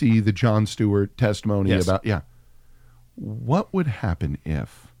 Did you see the Jon Stewart testimony about? Yeah. What would happen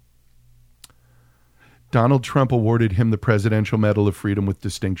if Donald Trump awarded him the Presidential Medal of Freedom with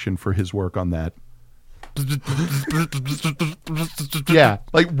distinction for his work on that? Yeah.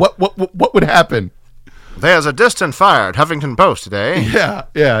 Like what would happen? There's a distant fire at Huffington Post today. Yeah.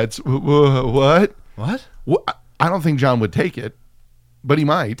 It's what? What? I don't think John would take it, but he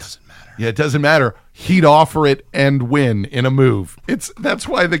might. Doesn't matter. Yeah, it doesn't matter. He'd offer it and win in a move. That's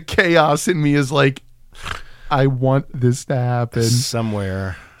why the chaos in me is like, I want this to happen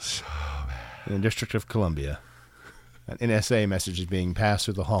somewhere. So bad. In the District of Columbia, an NSA message is being passed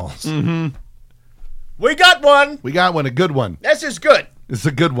through the halls. Mm-hmm. We got one. A good one. This is good. It's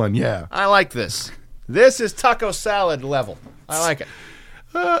a good one. Yeah, I like this. This is taco salad level. I like it.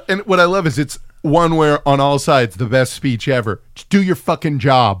 And what I love is it's one where on all sides the best speech ever. Just do your fucking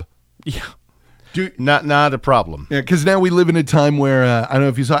job. Yeah. Not a problem. Yeah, because now we live in a time where, I don't know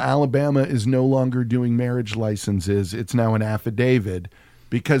if you saw, Alabama is no longer doing marriage licenses. It's now an affidavit.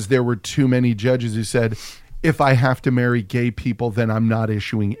 because there were too many judges who said, if I have to marry gay people, then I'm not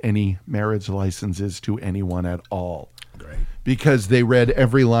issuing any marriage licenses to anyone at all. Great. Because they read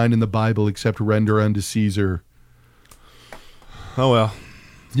every line in the Bible except render unto Caesar. Oh, well.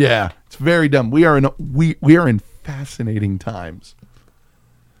 Yeah, it's very dumb. We are in fascinating times.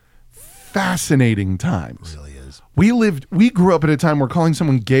 Fascinating times. It really is. We grew up at a time where calling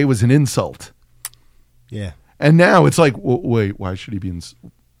someone gay was an insult. Yeah. And now it's like, wait, why should he be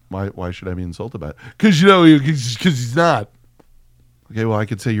why should I be insulted by it? Because he's not. Okay, well, I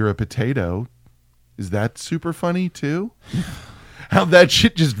could say you're a potato. Is that super funny too? How that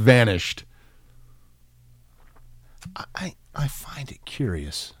shit just vanished. I find it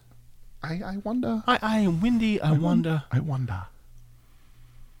curious. I wonder. I am windy. I wonder. I wonder.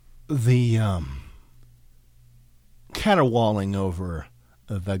 The caterwauling over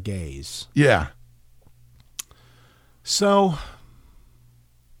the gays. Yeah. So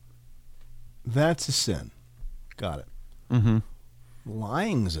that's a sin. Got it. Mm-hmm.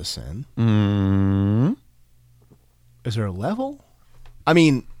 Lying's a sin. Mm-hmm. Is there a level? I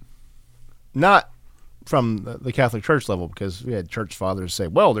mean, not from the Catholic Church level, because we had church fathers say,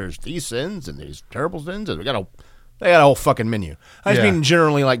 well, there's these sins and these terrible sins, and they got a whole fucking menu. I just mean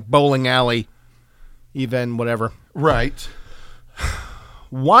generally like bowling alley, even whatever. Right.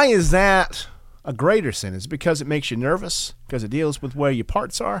 Why is that a greater sin? Is it because it makes you nervous? Because it deals with where your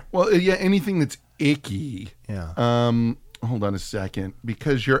parts are? Well, yeah, anything that's icky. Yeah. Hold on a second,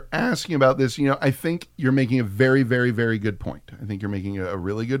 because you're asking about this. I think you're making a very, very, very good point. I think you're making a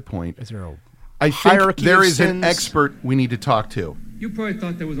really good point. Is there a I think hierarchy there of is an sins? expert we need to talk to. You probably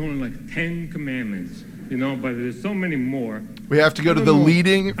thought there was only like 10 commandments, but there's so many more. We have to go to I the don't know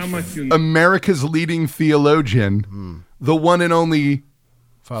leading, how much you know. America's leading theologian, the one and only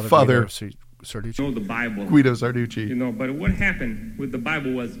Father Sarducci. Know the Bible. Guido Sarducci. But what happened with the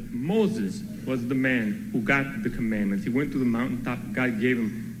Bible was Moses was the man who got the commandments. He went to the mountaintop. God gave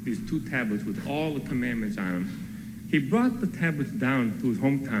him these 2 tablets with all the commandments on them. He brought the tablets down to his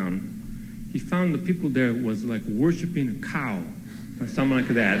hometown. He found the people there was like worshiping a cow or something like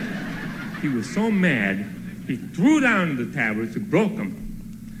that. He was so mad, he threw down the tablets, he broke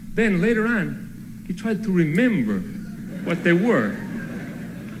them. Then later on, he tried to remember what they were.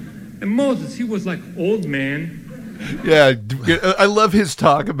 And Moses, he was like old man. Yeah, I love his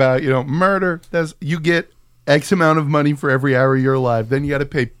talk about, murder. You get X amount of money for every hour you're alive. Then you got to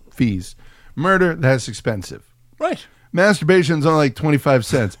pay fees. Murder, that's expensive. Right. Masturbation's only like 25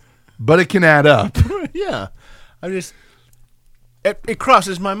 cents, but it can add up. Yeah. It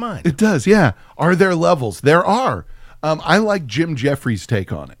crosses my mind. It does, yeah. Are there levels? There are. I like Jim Jeffries'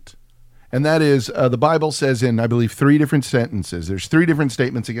 take on it. And that is, the Bible says in, I believe, 3 different sentences. There's 3 different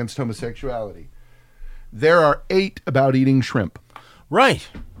statements against homosexuality. There are 8 about eating shrimp. Right.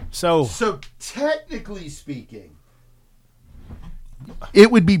 So technically speaking,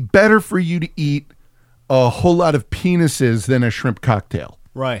 it would be better for you to eat a whole lot of penises than a shrimp cocktail.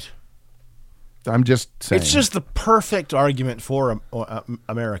 Right. I'm just saying. It's just the perfect argument for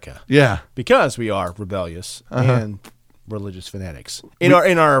America. Yeah. Because we are rebellious and religious fanatics in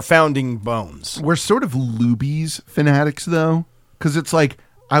our founding bones. We're sort of loobies fanatics, though, because it's like,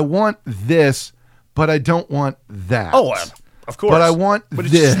 I want this, but I don't want that. Oh, of course. But I want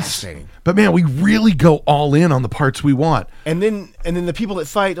this. Fascinating. But man, we really go all in on the parts we want. And then the people that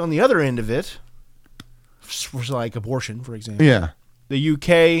fight on the other end of it, was like abortion, for example. Yeah. The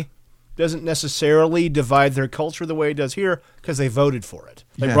UK doesn't necessarily divide their culture the way it does here because they voted for it.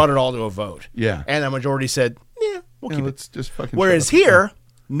 They brought it all to a vote. Yeah. And a majority said, we'll keep let's it. just fucking Whereas shut up. here,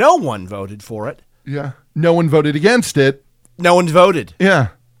 no one voted for it. Yeah. No one voted against it. No one voted. Yeah.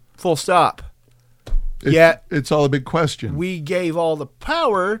 Full stop. Yet it's all a big question. We gave all the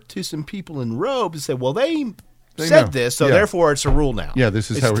power to some people in robes and said, well, they said know. this, so Yeah. therefore it's a rule now. Yeah,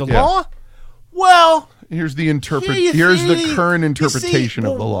 this is It's how the it- yeah. law? Well, Here's the you the see- current you interpretation see,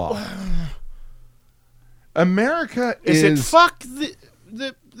 of the law. America is is it fuck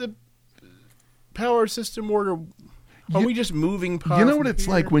the power system order? Are we just moving power? You know what from it's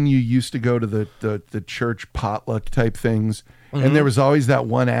here? like when you used to go to the church potluck type things, Mm-hmm. and there was always that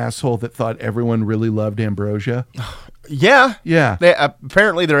one asshole that thought everyone really loved ambrosia. Yeah. Yeah.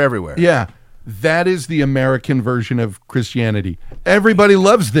 Apparently they're everywhere. Yeah, that is the American version of Christianity. Everybody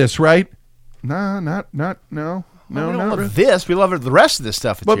loves this, right? No, we don't not love really. this. We love the rest of this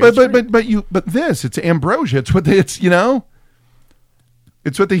stuff. It's But this, it's ambrosia. It's what it's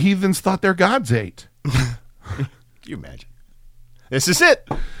what the heathens thought their gods ate. Can you imagine? This is it.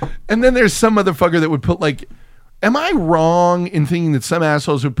 And then there's some motherfucker that would put am I wrong in thinking that some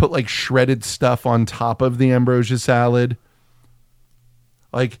assholes would put shredded stuff on top of the ambrosia salad?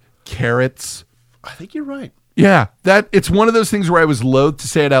 like carrots. I think you're right. Yeah, that it's one of those things where I was loath to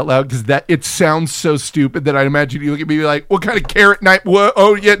say it out loud because that it sounds so stupid that I imagine you look at me like, "What kind of carrot night? What?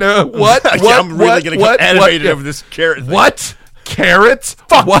 Oh yeah, no, what? I'm really going to get animated over this carrot thing. What? Carrots?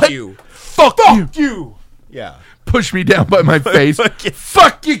 Fuck what? you! Fuck you! Yeah. Push me down by my face.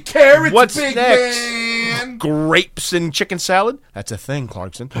 Fuck you, carrots, What's big next? man. Grapes and chicken salad? That's a thing,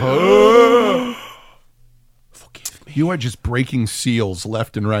 Clarkson. Forgive me. You are just breaking seals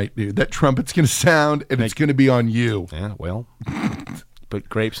left and right, dude. That trumpet's going to sound, and it's going to be on you. Yeah, well, but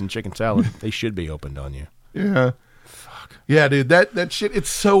grapes and chicken salad, they should be opened on you. Yeah. Fuck. Yeah, dude, that shit, it's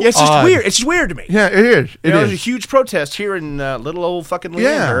so Yeah, it's just odd. weird. It's just weird to me. Yeah, it is. There's a huge protest here in little old fucking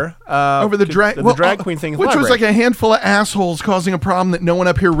Leander. Over the drag queen thing. Which was like a handful of assholes causing a problem that no one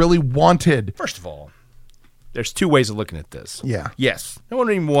up here really wanted. First of all, there's two ways of looking at this. Yeah. Yes, no one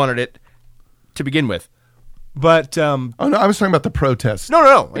even wanted it to begin with. But Oh no, I was talking about the protests.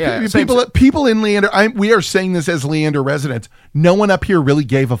 no. Yeah, people in Leander. We are saying this as Leander residents. No one up here really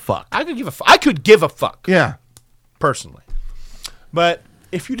gave a fuck. I could give a fuck. Yeah. Personally. But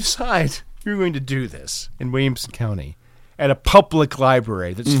if you decide you're going to do this in Williamson County at a public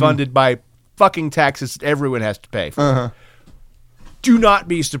library that's funded by fucking taxes that everyone has to pay for, do not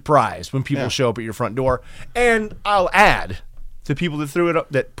be surprised when people show up at your front door. And I'll add, the people that threw it up,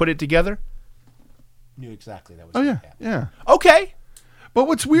 that put it together, knew exactly that was going to happen. Yeah. Okay. But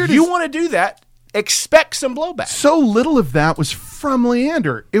what's weird is You want to do that, expect some blowback. so little of that was from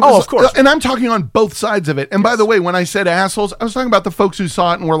Leander. It Oh, was, of course. And I'm talking on both sides of it. And by the way, when I said assholes, I was talking about the folks who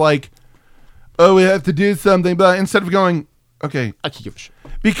saw it and were like, "Oh, we have to do something," but instead of going, "Okay," I can give a shit.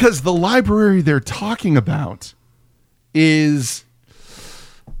 because the library they're talking about is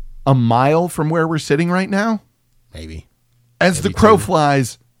a mile from where we're sitting right now. Maybe. As the crow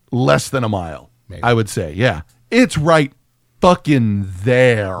flies, less than a mile. Maybe. I would say, yeah, it's right fucking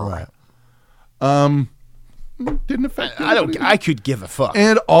there. Right. Didn't affect. I could give a fuck.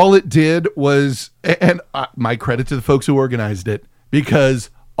 And all it did was, and my credit to the folks who organized it, because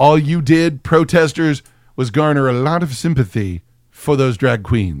all you did, protesters, was garner a lot of sympathy for those drag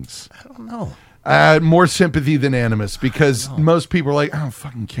queens. I don't know. More sympathy than animus, because most people are like, I don't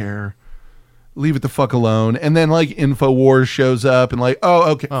fucking care. Leave it the fuck alone. And then like InfoWars shows up and like,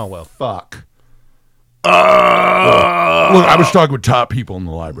 oh, okay. Oh, well. Fuck. Look, I was talking with top people in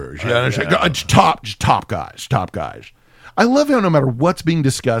the libraries. Yeah, just top guys. I love how no matter what's being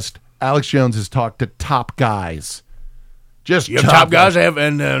discussed, Alex Jones has talked to top guys. Just You have top guys. I've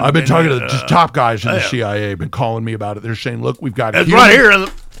been talking to just top guys in the CIA. Been calling me about it. They're saying, look, we've got It's right here.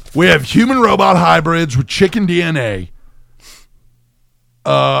 we have human robot hybrids with chicken DNA.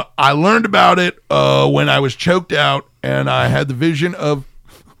 I learned about it when I was choked out, and I had the vision of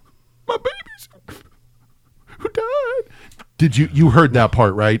my babies who died. Did you heard that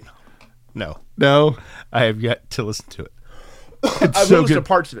part, right? No, I have yet to listen to it. It's I've so listened to good.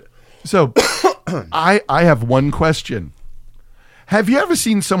 parts of it. So, I have one question. Have you ever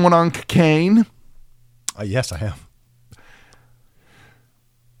seen someone on cocaine? Yes, I have.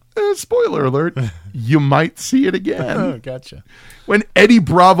 Spoiler alert, you might see it again. Oh, gotcha. When Eddie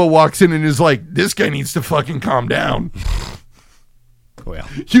Bravo walks in and is like, this guy needs to fucking calm down. Well,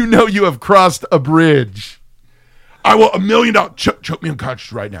 You know you have crossed a bridge. I want $1 million. Choke me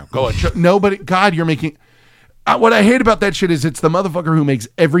unconscious right now. Go ahead. Nobody. God, you're making. What I hate about that shit is it's the motherfucker who makes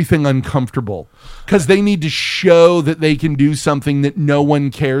everything uncomfortable because they need to show that they can do something that no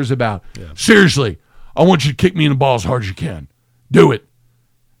one cares about. Yeah. Seriously, I want you to kick me in the balls as hard as you can. Do it.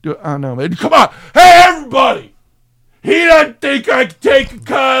 Oh no, man! Come on, hey everybody! He doesn't think I can take a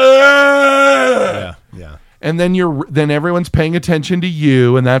cut. Yeah. And then everyone's paying attention to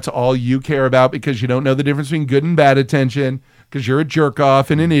you, and that's all you care about because you don't know the difference between good and bad attention because you're a jerk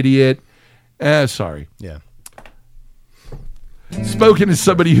off and an idiot. Sorry. Yeah. Spoken as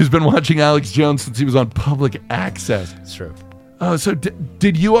somebody who's been watching Alex Jones since he was on public access. It's true. Oh, so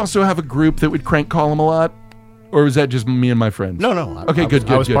did you also have a group that would crank call him a lot? Or was that just me and my friends? No. Okay, good.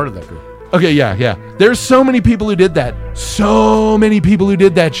 I was part of that group. Okay, yeah. There's so many people who did that. So many people who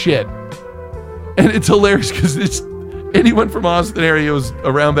did that shit. And it's hilarious because it's anyone from Austin area was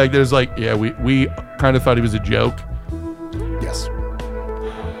around back there was like, yeah, we kind of thought he was a joke. Yes.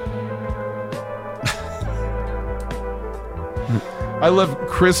 I love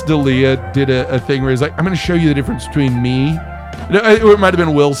Chris D'Elia did a thing where he's like, I'm going to show you the difference between me. It might have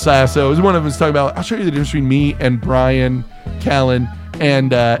been Will Sasso. It was one of them was talking about, I'll show you the difference between me and Brian Callen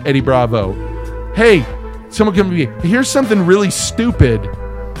and Eddie Bravo. Hey, someone come to me. Here's something really stupid,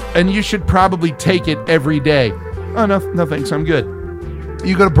 and you should probably take it every day. Oh, no thanks. I'm good.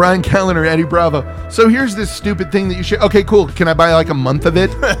 You go to Brian Callen or Eddie Bravo. So here's this stupid thing that you should. Okay, cool. Can I buy like a month of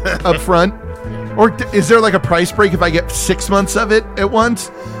it up front? Or is there like a price break if I get 6 months of it at once?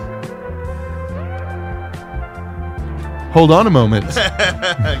 Hold on a moment.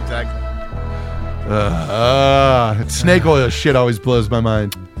 Exactly. Snake oil shit always blows my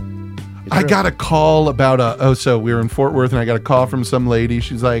mind. I got a call about so we were in Fort Worth and I got a call from some lady.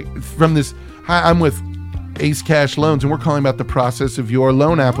 She's like, from this, hi, I'm with Ace Cash Loans and we're calling about the process of your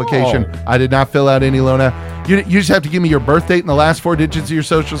loan application. Oh. I did not fill out any loan app. You just have to give me your birth date and the last 4 digits of your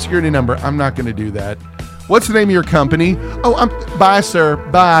social security number. I'm not going to do that. What's the name of your company? Oh, bye, sir.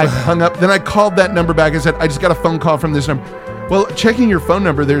 Bye. Hung up. Then I called that number back and said, I just got a phone call from this number. Well, checking your phone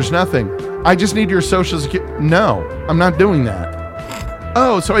number, there's nothing. I just need your social security. No, I'm not doing that.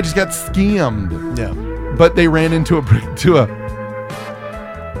 Oh, so I just got scammed. Yeah. But they ran into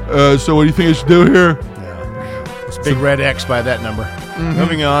so what do you think I should do here? Yeah. It's big red X by that number. Mm-hmm.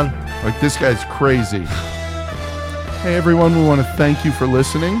 Moving on. Like, this guy's crazy. Hey, everyone, we want to thank you for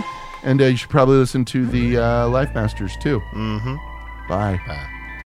listening. And you should probably listen to the Life Masters, too. Mm-hmm. Bye. Bye.